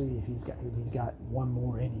 We'll see if he's got one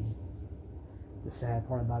more inning. The sad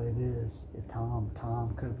part about it is, if Tom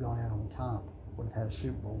could have gone out on top, would have had a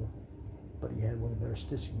Super Bowl, but he had one of the better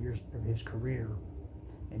statistic years of his career.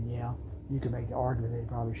 And yeah, you could make the argument that he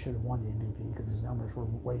probably should have won the MVP because his numbers were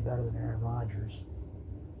way better than Aaron Rodgers.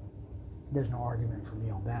 There's no argument for me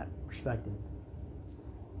on that perspective.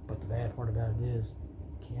 But the bad part about it is,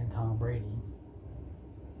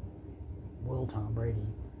 will Tom Brady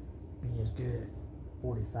be as good at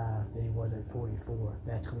 45 than he was at 44?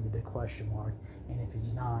 That's going to be the big question mark. And if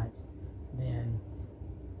he's not, then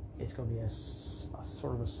it's going to be a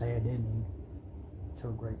sort of a sad ending to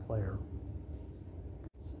a great player.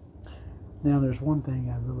 Now, there's one thing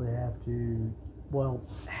I really have to,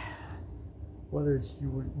 whether it's you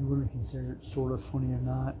wouldn't consider it sort of funny or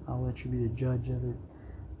not, I'll let you be the judge of it.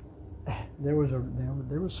 There was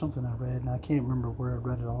something I read, and I can't remember where I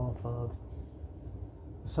read it off of.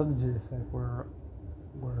 Something to the effect where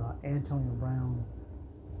Antonio Brown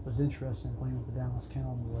was interested in playing with the Dallas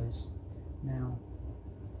Cowboys. Now,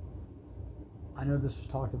 I know this was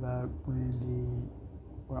talked about when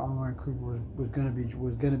Amari Cooper was going to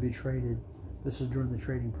be traded. This is during the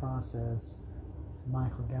trading process.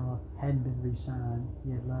 Michael Gallup hadn't been re-signed.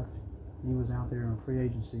 He had left. He was out there on free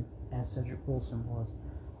agency, as Cedric Wilson was.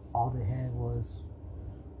 All they had was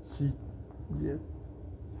CeeDee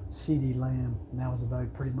Lamb, and that was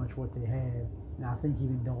about pretty much what they had. And I think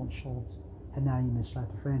even Dalton Schultz had not even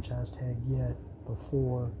slapped the franchise tag yet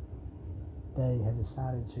before they had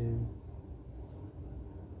decided to.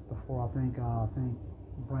 Before I think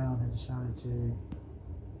Brown had decided to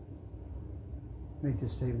make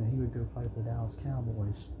this statement that he would go play for the Dallas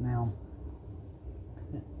Cowboys. Now,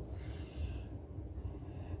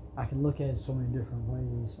 I can look at it so many different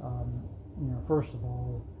ways. First of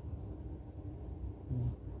all,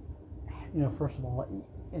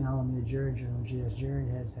 and I'll admit Jerry Jones. Yes, Jerry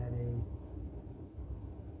has had a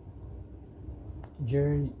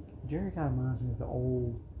Jerry. Jerry kind of reminds me of the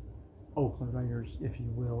old Oakland Raiders, if you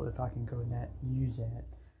will, if I can go and use that.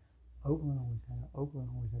 Oakland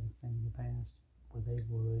always had a thing in the past where they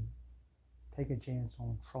would take a chance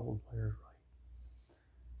on troubled players, right?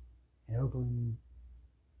 And Oakland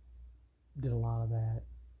did a lot of that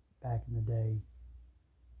back in the day.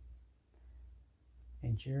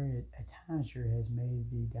 And Jerry, at times, Jerry has made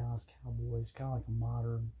the Dallas Cowboys kind of like a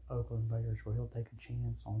modern Oakland Raiders, where he'll take a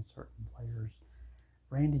chance on certain players.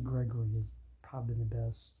 Randy Gregory has probably been the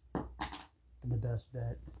best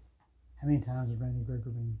bet. How many times has Randy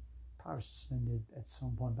Gregory been probably suspended at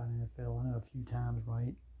some point by the NFL? I know a few times,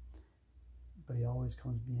 right? But he always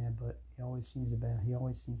comes behind. But he always seems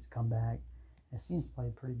to come back and seems to play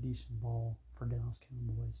pretty decent ball for Dallas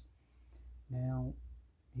Cowboys. Now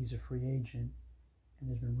he's a free agent. And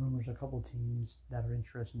there's been rumors of a couple of teams that are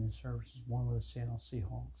interested in his services. One was the Seattle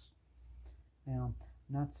Seahawks. Now,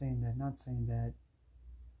 not saying that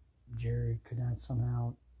Jerry could not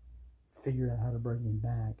somehow figure out how to bring him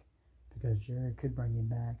back, because Jerry could bring him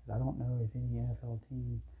back. I don't know if any NFL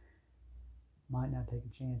team might not take a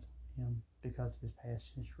chance on him because of his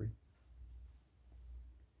past history.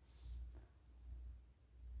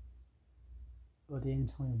 But the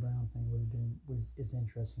Antonio Brown thing is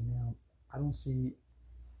interesting. Now, I don't see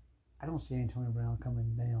Antonio Brown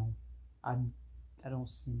coming down. I don't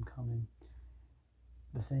see him coming.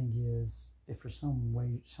 The thing is, if for some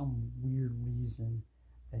weird reason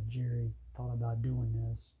that Jerry thought about doing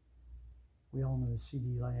this, we all know that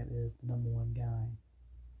CeeDee Lamb is the number one guy.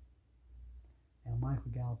 Now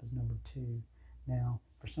Michael Gallup is number two. Now,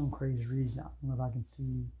 for some crazy reason, I don't know if I can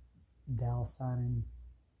see Dallas signing.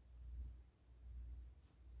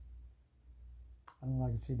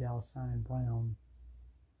 Brown.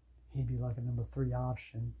 He'd be like a number 3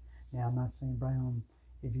 option. Now, I'm not saying Brown,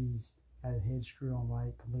 if he's got his head screwed on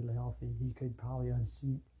right, completely healthy, he could probably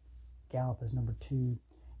unseat Gallup as number 2.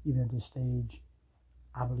 Even at this stage,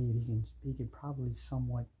 I believe he could probably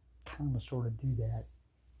somewhat kind of sort of do that.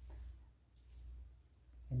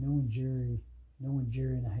 And knowing Jerry,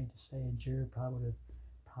 and I hate to say it, Jerry probably would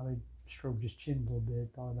have stroked his chin a little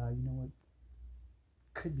bit, thought about, what,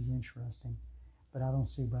 could be interesting. But I don't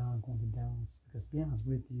see Brown going to Dallas, because to be honest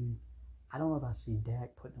with you, I don't know if I see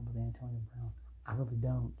Dak putting up with Antonio Brown. I really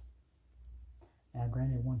don't. Now,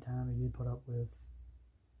 granted, one time he did put up with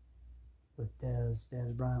Dez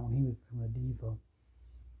Bryant when he was becoming a diva.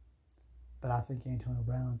 But I think Antonio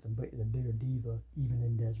Brown is a bigger diva even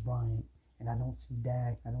than Dez Bryant. And I don't see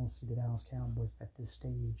Dak, I don't see the Dallas Cowboys at this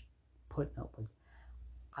stage putting up with.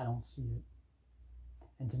 I don't see it.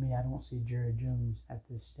 And to me, I don't see Jerry Jones at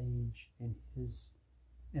this stage in his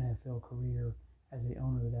NFL career as the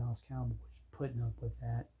owner of the Dallas Cowboys putting that with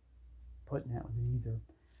it either.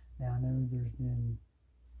 Now,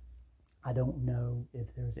 I don't know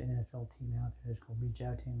if there's an NFL team out there that's going to reach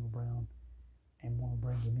out to Antonio Brown and want to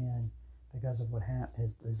bring him in because of what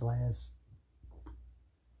happened. His last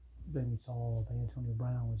thing we saw of Antonio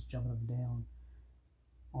Brown was jumping up and down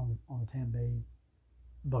on the Tampa Bay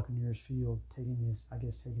Buccaneers field, taking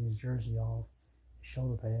his jersey off, his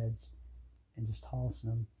shoulder pads, and just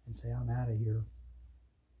tossing them and say, "I'm out of here."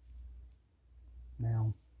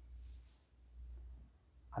 Now,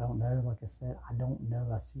 I don't know. Like I said, I don't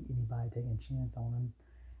know. I see anybody taking a chance on him.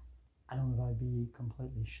 I don't know if I'd be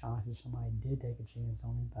completely shocked if somebody did take a chance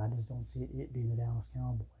on him, but I just don't see it being the Dallas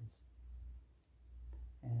Cowboys.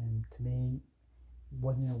 And to me,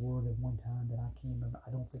 wasn't there a word at one time that I can't remember?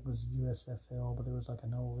 I don't think it was USFL, but there was like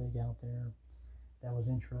an old league out there that was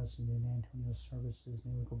interested in Antonio's services,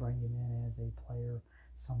 and they would bring him in as a player.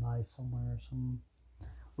 Somebody somewhere, some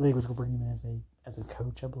league was going to bring him in as a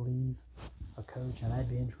coach, I believe, a coach, and that'd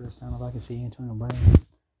be interesting. I don't know if I could see Antonio Brown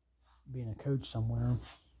being a coach somewhere,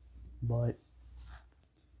 but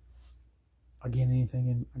again,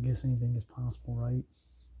 I guess anything is possible, right?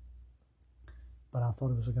 But I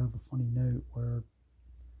thought it was a kind of a funny note where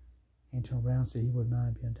Antonio Brown said he would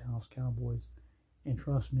not be on Dallas Cowboys. And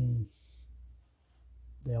trust me,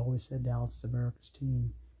 they always said Dallas is America's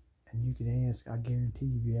team. And you can ask, I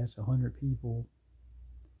guarantee if you ask 100 people,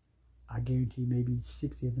 I guarantee maybe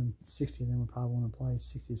 60 of them would probably want to play.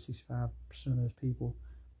 60 to 65% of those people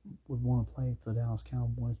would want to play for the Dallas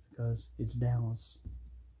Cowboys because it's Dallas.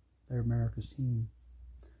 They're America's team.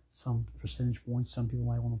 Some percentage points, some people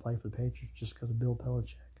might want to play for the Patriots just because of Bill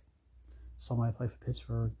Belichick. Some might play for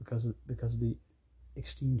Pittsburgh because of the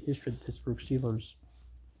esteemed history of the Pittsburgh Steelers.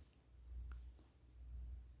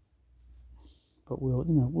 But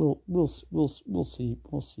we'll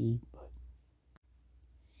see.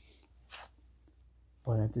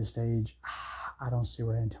 But at this stage, I don't see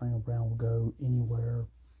where Antonio Brown will go anywhere.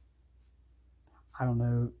 I don't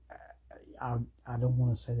know. I don't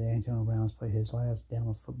want to say that Antonio Brown's played his last down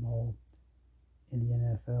of football in the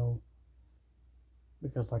NFL,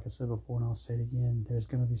 because, like I said before, and I'll say it again, there's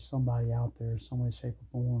going to be somebody out there, some way, shape, or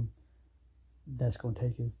form, that's going to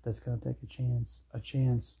take a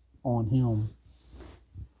chance on him.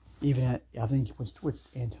 Even at, I think what's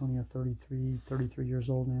Antonio, 33 years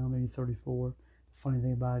old now, maybe 34. The funny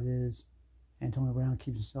thing about it is, Antonio Brown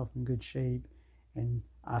keeps himself in good shape, and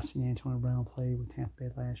I've seen Antonio Brown play with Tampa Bay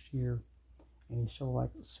last year, and he still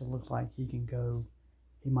looks like he can go.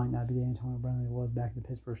 He might not be the Antonio Brown he was back in the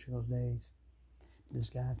Pittsburgh Steelers days. This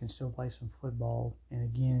guy can still play some football, and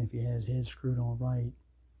again, if he has his screwed on right,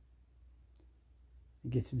 he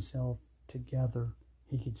gets himself together,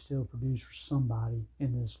 he can still produce for somebody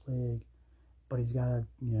in this league. But he's got to,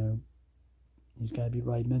 he's got to be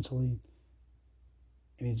right mentally,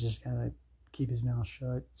 and he's just got to keep his mouth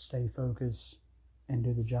shut, stay focused, and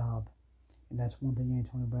do the job. And that's one thing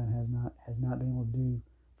Antonio Brown has not been able to do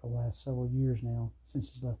for the last several years now.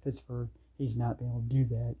 Since he's left Pittsburgh, he's not been able to do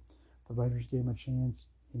that. The Raiders gave him a chance.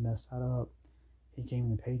 He messed that up. He came in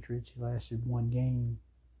the Patriots. He lasted one game.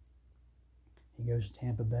 He goes to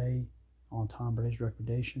Tampa Bay on Tom Brady's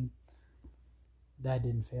recommendation. That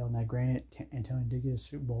didn't fail. Now, granted, Antonio did get a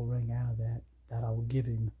Super Bowl ring out of that. That I will give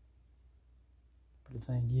him. But the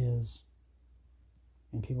thing is,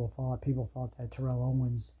 and people thought that Terrell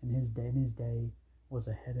Owens in his day was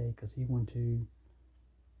a headache, because he was a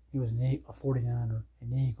 49er,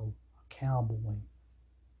 an Eagle, a Cowboy.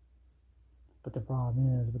 But the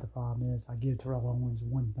problem is, I give Terrell Owens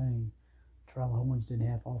one thing. Terrell Owens didn't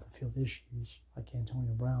have off-the-field issues like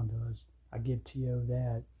Antonio Brown does. I give T.O.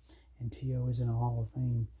 that, and T.O. is in a Hall of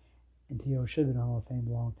Fame. And T.O. should have been in the Hall of Fame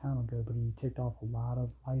a long time ago, but he ticked off a lot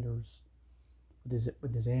of writers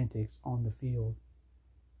with his antics on the field.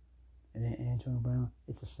 And Antonio Brown,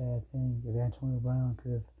 it's a sad thing. If Antonio Brown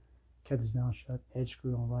could have kept his mouth shut, head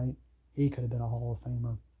screwed on right, he could have been a Hall of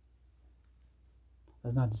Famer.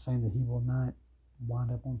 That's not to say that he will not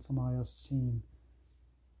wind up on somebody else's team,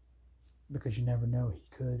 because you never know. He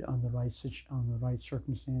could, on the right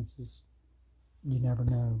circumstances. You never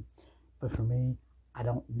know. But for me, I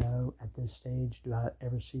don't know at this stage, do I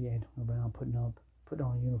ever see Antonio Brown putting on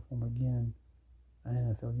a uniform again, an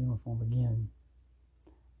NFL uniform again.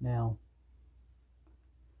 Now,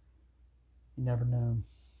 you never know.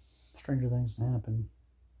 Stranger things can happen,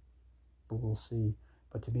 but we'll see.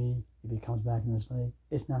 But to me, if he comes back in this league,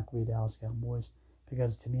 it's not going to be Dallas Cowboys,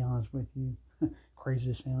 because, to be honest with you, crazy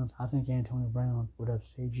as it sounds, I think Antonio Brown would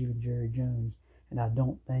upstage even Jerry Jones, and I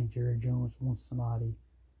don't think Jerry Jones wants somebody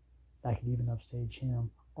that could even upstage him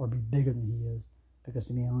or be bigger than he is, because,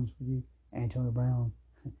 to be honest with you, Antonio Brown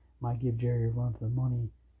might give Jerry a run for the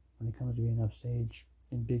money when it comes to being upstage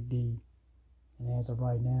in Big D. And as of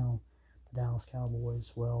right now, the Dallas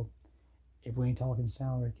Cowboys, well, if we ain't talking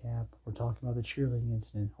salary cap, we're talking about the cheerleading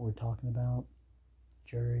incident, or we're talking about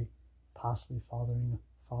Jerry possibly fathering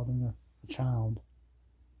a child.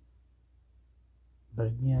 But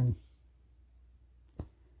again,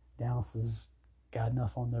 Dallas has got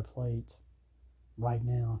enough on their plate right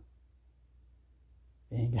now.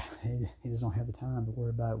 He doesn't have the time to worry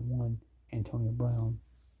about one Antonio Brown.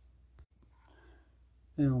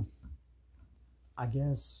 Now, I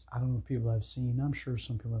guess, I don't know if people have seen, I'm sure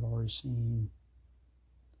some people have already seen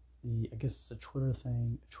I guess it's a Twitter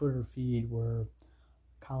feed where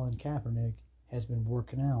Colin Kaepernick has been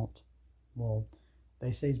working out. Well,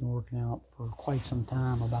 they say he's been working out for quite some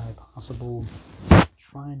time about a possible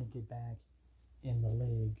trying to get back in the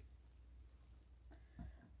league.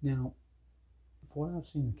 Now, for what I've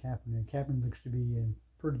seen of Kaepernick looks to be in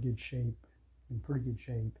pretty good shape.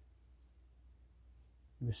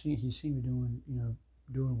 He seemed to be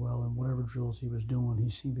doing well in whatever drills he was doing.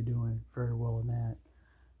 He seemed to be doing very well in that.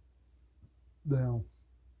 Now,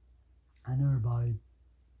 I know everybody.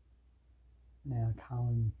 Now,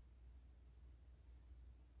 Colin.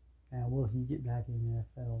 Now, will he get back in the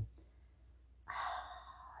NFL?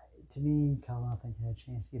 To me, Colin, I think, had a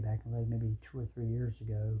chance to get back in the league maybe 2 or 3 years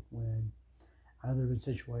ago, when I know there have been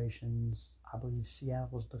situations. I believe Seattle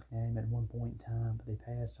was looking at him at one point in time, but they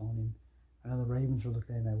passed on him. I know the Ravens were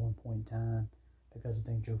looking at him at one point in time, because I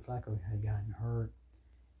think Joe Flacco had gotten hurt,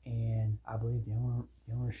 and I believe the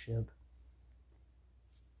ownership,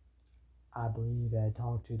 I believe, had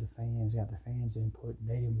talked to the fans, got the fans' input, and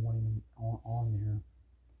they didn't want him on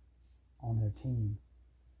their team.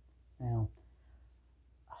 Now,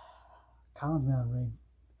 Colin's been out of the ring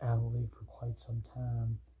out of the league for quite some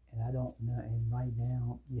time, and I don't know. And right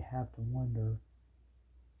now, you have to wonder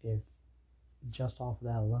if just off of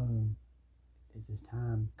that alone, is his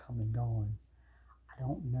time come and gone. I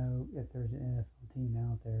don't know if there's an NFL team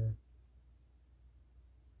out there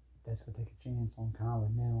that's going to take a chance on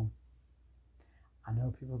Colin. Now, I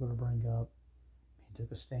know people are going to bring up he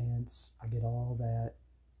took a stance. I get all that,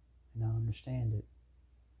 and I understand it.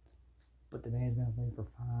 But the man's been in the league for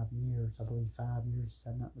 5 years. I believe 5 years, if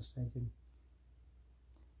I'm not mistaken.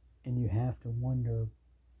 And you have to wonder,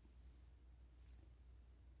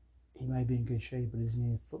 he might be in good shape, but is he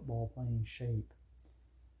in football playing shape?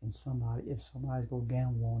 And if somebody's going to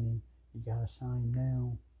gamble on him, you got to sign him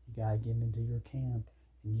now. You got to get him into your camp,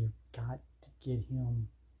 and you've got to get him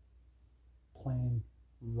playing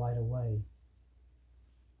right away.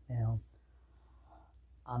 Now,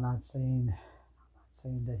 I'm not saying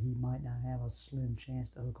that he might not have a slim chance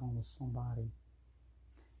to hook on with somebody.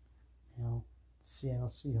 Now, Seattle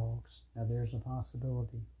Seahawks, now there's a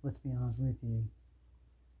possibility. Let's be honest with you.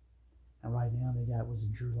 And right now they got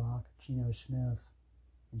Drew Lock, Geno Smith,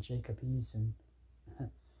 and Jacob Eason.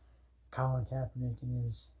 Colin Kaepernick in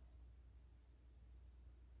his,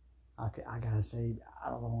 I gotta say, I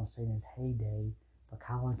don't want to say in his heyday, but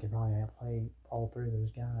Colin could probably have played all three of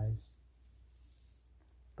those guys.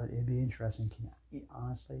 But it'd be interesting.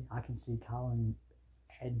 Honestly, I can see Colin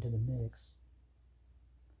heading to the mix.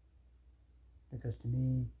 Because to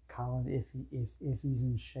me, Colin, if he's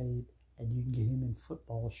in shape and you can get him in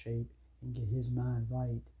football shape and get his mind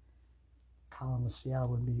right, Colin with Seattle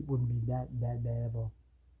wouldn't be that bad of a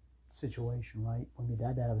situation, right? Wouldn't be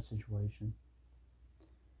that bad of a situation.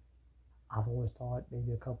 I've always thought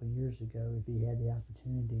maybe a couple of years ago, if he had the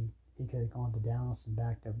opportunity, he could have gone to Dallas and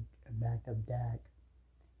backed up Dak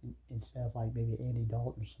instead of like maybe Andy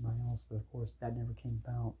Dalton or somebody else. But of course, that never came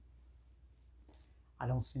about. I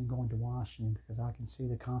don't see him going to Washington because I can see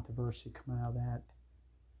the controversy coming out of that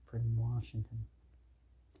for Washington.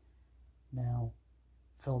 Now,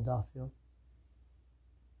 Philadelphia,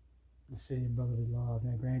 the city of brotherly love.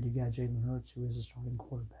 Now, granted, you got Jalen Hurts, who is a starting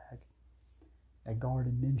quarterback. That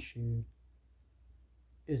Gardner Minshew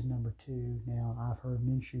is number 2. Now, I've heard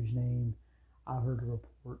Minshew's name. I heard a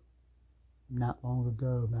report not long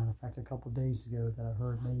ago, matter of fact, a couple of days ago, that I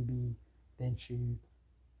heard maybe Minshew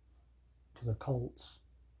to the Colts,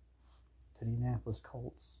 to the Indianapolis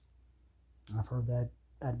Colts. I've heard that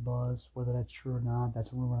buzz. Whether that's true or not,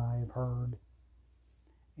 that's a rumor I have heard.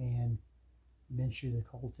 And Minshew to the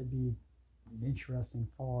Colts, it'd be an interesting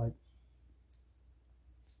thought.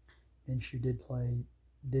 Minshew didn't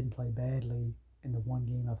play badly in the one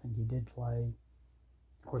game I think he did play.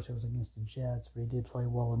 Of course, it was against the Jets, but he did play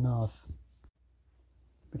well enough.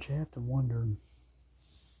 But you have to wonder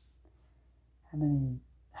how many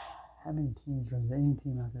teams, or is there any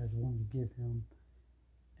team out there that's willing to give him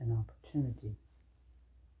an opportunity?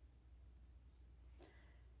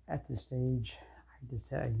 At this stage, I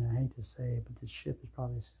hate to say it, but the ship is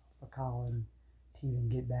probably sailed for Colin to even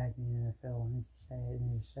get back in the NFL, and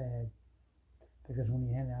it's sad because when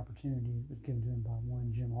he had the opportunity, it was given to him by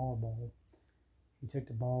one Jim Harbaugh. He took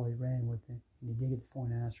the ball, he ran with it, and he did get the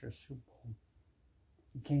 49ers for a Super Bowl.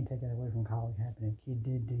 You can't take that away from Colin Kaepernick. He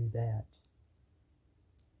did do that.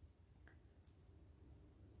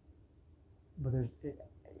 But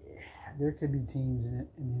there could be teams in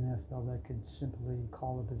the NFL that could simply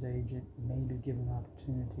call up his agent and maybe give him an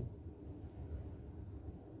opportunity.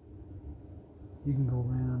 You can go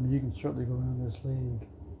around, you can certainly go around this league.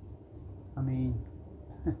 I mean,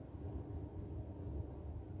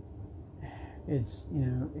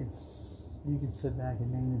 you can sit back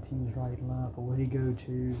and name the teams right and left, but would he go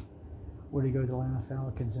to the Atlanta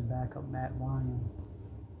Falcons and back up Matt Ryan?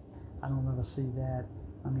 I don't ever see that.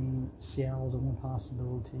 I mean, Seattle's a one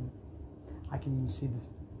possibility. I can even see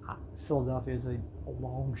Philadelphia is a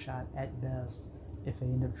long shot at best if they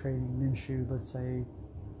end up trading Minshew, let's say,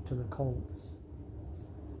 to the Colts.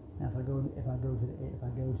 Now, if I go to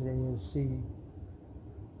the AFC,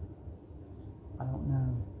 I don't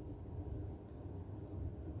know.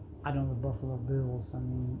 I know the Buffalo Bills. I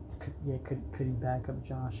mean, could he back up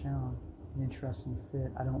Josh Allen? An interesting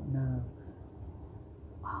fit. I don't know.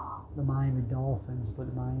 The Miami Dolphins,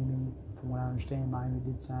 but Miami, from what I understand, Miami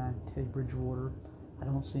did sign Teddy Bridgewater. I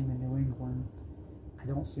don't see him in New England. I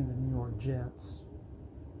don't see him in the New York Jets.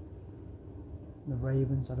 The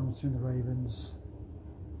Ravens, I don't see him in the Ravens.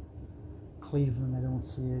 Cleveland, I don't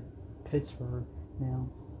see it. Pittsburgh, now,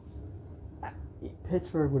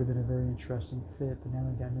 Pittsburgh would have been a very interesting fit, but now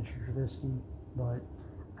they got Mitchell Trubisky, but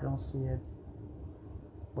I don't see it.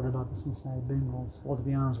 What about the Cincinnati Bengals? Well, to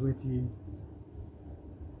be honest with you,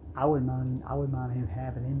 I would mind him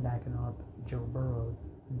having him backing up Joe Burrow.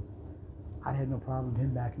 I had no problem with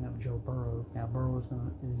him backing up Joe Burrow. Now Burrow is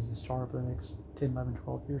the starter for the next 10, 11,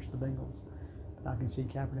 12 years for the Bengals. But I can see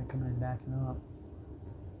Kaepernick coming in backing up.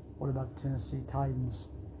 What about the Tennessee Titans?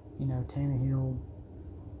 You know, Tannehill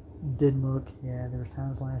didn't look. Yeah, there was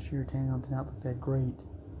times last year Tannehill did not look that great.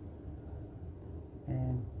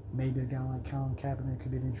 And maybe a guy like Colin Kaepernick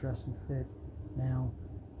could be an interesting fit. Now,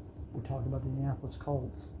 we talked about the Indianapolis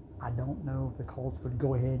Colts. I don't know if the Colts would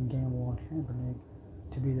go ahead and gamble on Kaepernick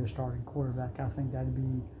to be their starting quarterback. I think that'd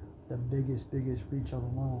be the biggest reach of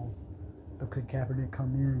them all. But could Kaepernick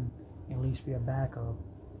come in and at least be a backup?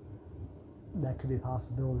 That could be a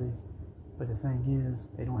possibility. But the thing is,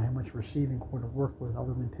 they don't have much receiving core to work with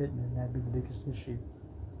other than Pittman. That'd be the biggest issue.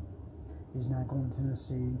 He's not going to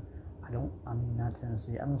Tennessee. Not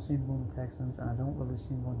Tennessee. I don't see him going to Texans, and I don't really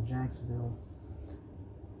see him going to Jacksonville.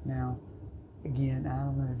 Now, again, I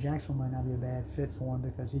don't know. Jacksonville might not be a bad fit for him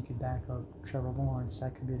because he could back up Trevor Lawrence.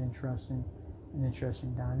 That could be an interesting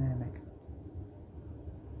dynamic.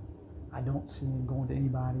 I don't see him going to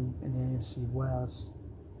anybody in the AFC West.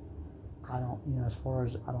 I don't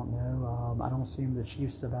know. I don't see him the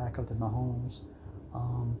Chiefs to back up to Mahomes.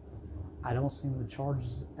 I don't see him the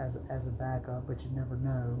Chargers as a backup, but you never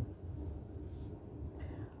know.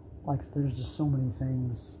 Like, there's just so many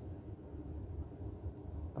things.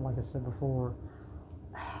 But like I said before,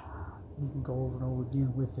 you can go over and over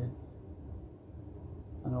again with it.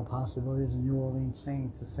 I know possibilities in New Orleans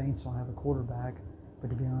Saints. The Saints don't have a quarterback,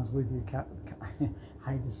 but to be honest with you,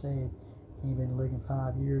 I hate to say it, he ain't been in the league in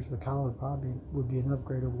 5 years, but Colin probably would be an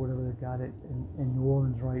upgrade over whatever they've got it in New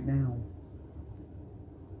Orleans right now.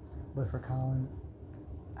 But for Colin,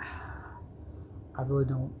 I really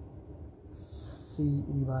don't see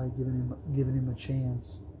anybody giving him a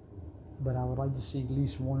chance. But I would like to see at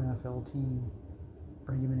least one NFL team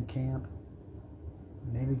bring him into camp,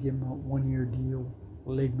 maybe give him a 1-year deal,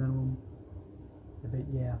 league minimum.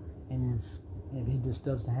 And if he just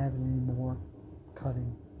doesn't have it anymore, cut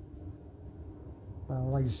him. But I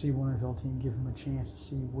would like to see one NFL team give him a chance to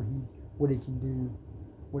see what he can do,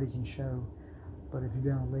 what he can show. But if you've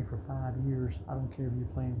been in the league for 5 years, I don't care if you're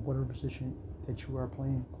playing whatever position that you are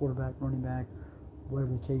playing, quarterback, running back,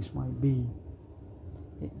 whatever the case might be,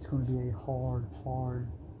 it's going to be a hard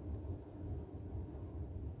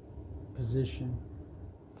position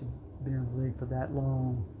to be in the league for that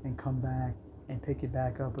long and come back and pick it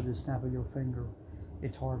back up with the snap of your finger.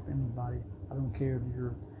 It's hard for anybody. I don't care if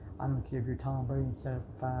you're Tom Brady and set up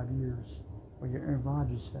for 5 years, or you're Aaron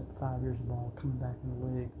Rodgers set up for 5 years of ball coming back in the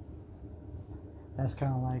league. That's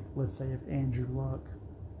kind of like, let's say if Andrew Luck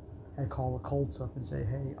had called the Colts up and say,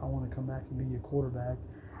 "Hey, I want to come back and be your quarterback."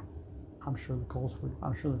 I'm sure the Colts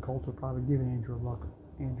would probably give Andrew Luck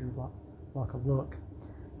a look.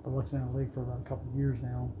 But Luck's been in the league for about a couple of years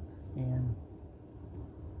now, and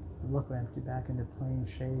Luck will have to get back into playing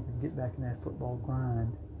shape and get back in that football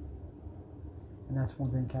grind. And that's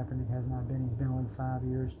one thing Kaepernick has not been. He's been in the league 5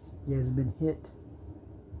 years. He hasn't been hit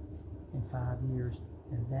in 5 years,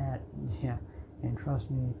 and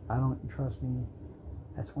trust me,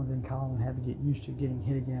 that's one thing Colin had to get used to, getting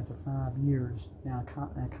hit again after 5 years. Now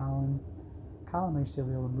Colin may still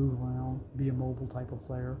be able to move around, be a mobile type of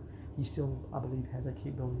player. He still, I believe, has that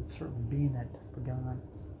capability of certainly being that type of guy.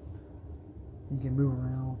 He can move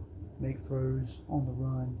around, make throws on the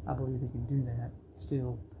run. I believe he can do that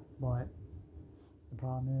still. But the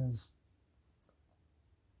problem is,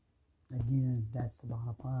 again, that's the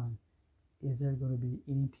bottom line. Is there going to be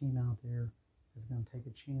any team out there that's going to take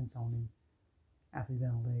a chance on him after he's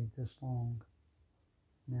been in the league this long?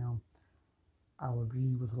 Now, I'll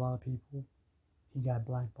agree with a lot of people. He got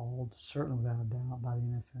blackballed, certainly without a doubt, by the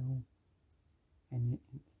NFL. And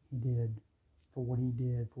he did, for what he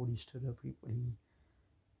did, for what he stood up for,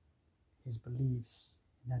 his beliefs.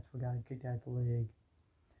 And that's what got him kicked out of the league.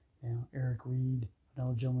 Now, Eric Reed,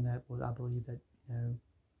 another gentleman that was, I believe, that,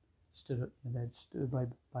 stood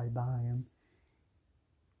right by him.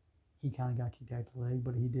 He kind of got kicked out of the league,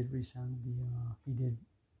 but he did re-sign he did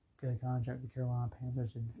get a contract with the Carolina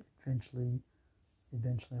Panthers eventually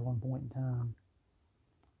at one point in time.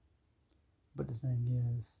 But the thing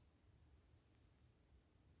is,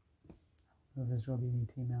 I don't know if there's going to be any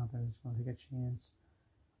team out there that's going to take a chance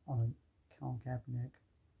on a Colin Kaepernick,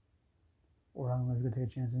 or I don't know if they're going to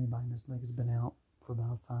take a chance on anybody in this league that's been out for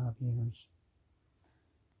about 5 years.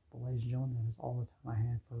 But ladies and gentlemen, that is all the time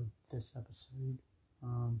I have for this episode.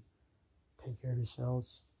 Take care of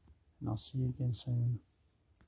yourselves, and I'll see you again soon.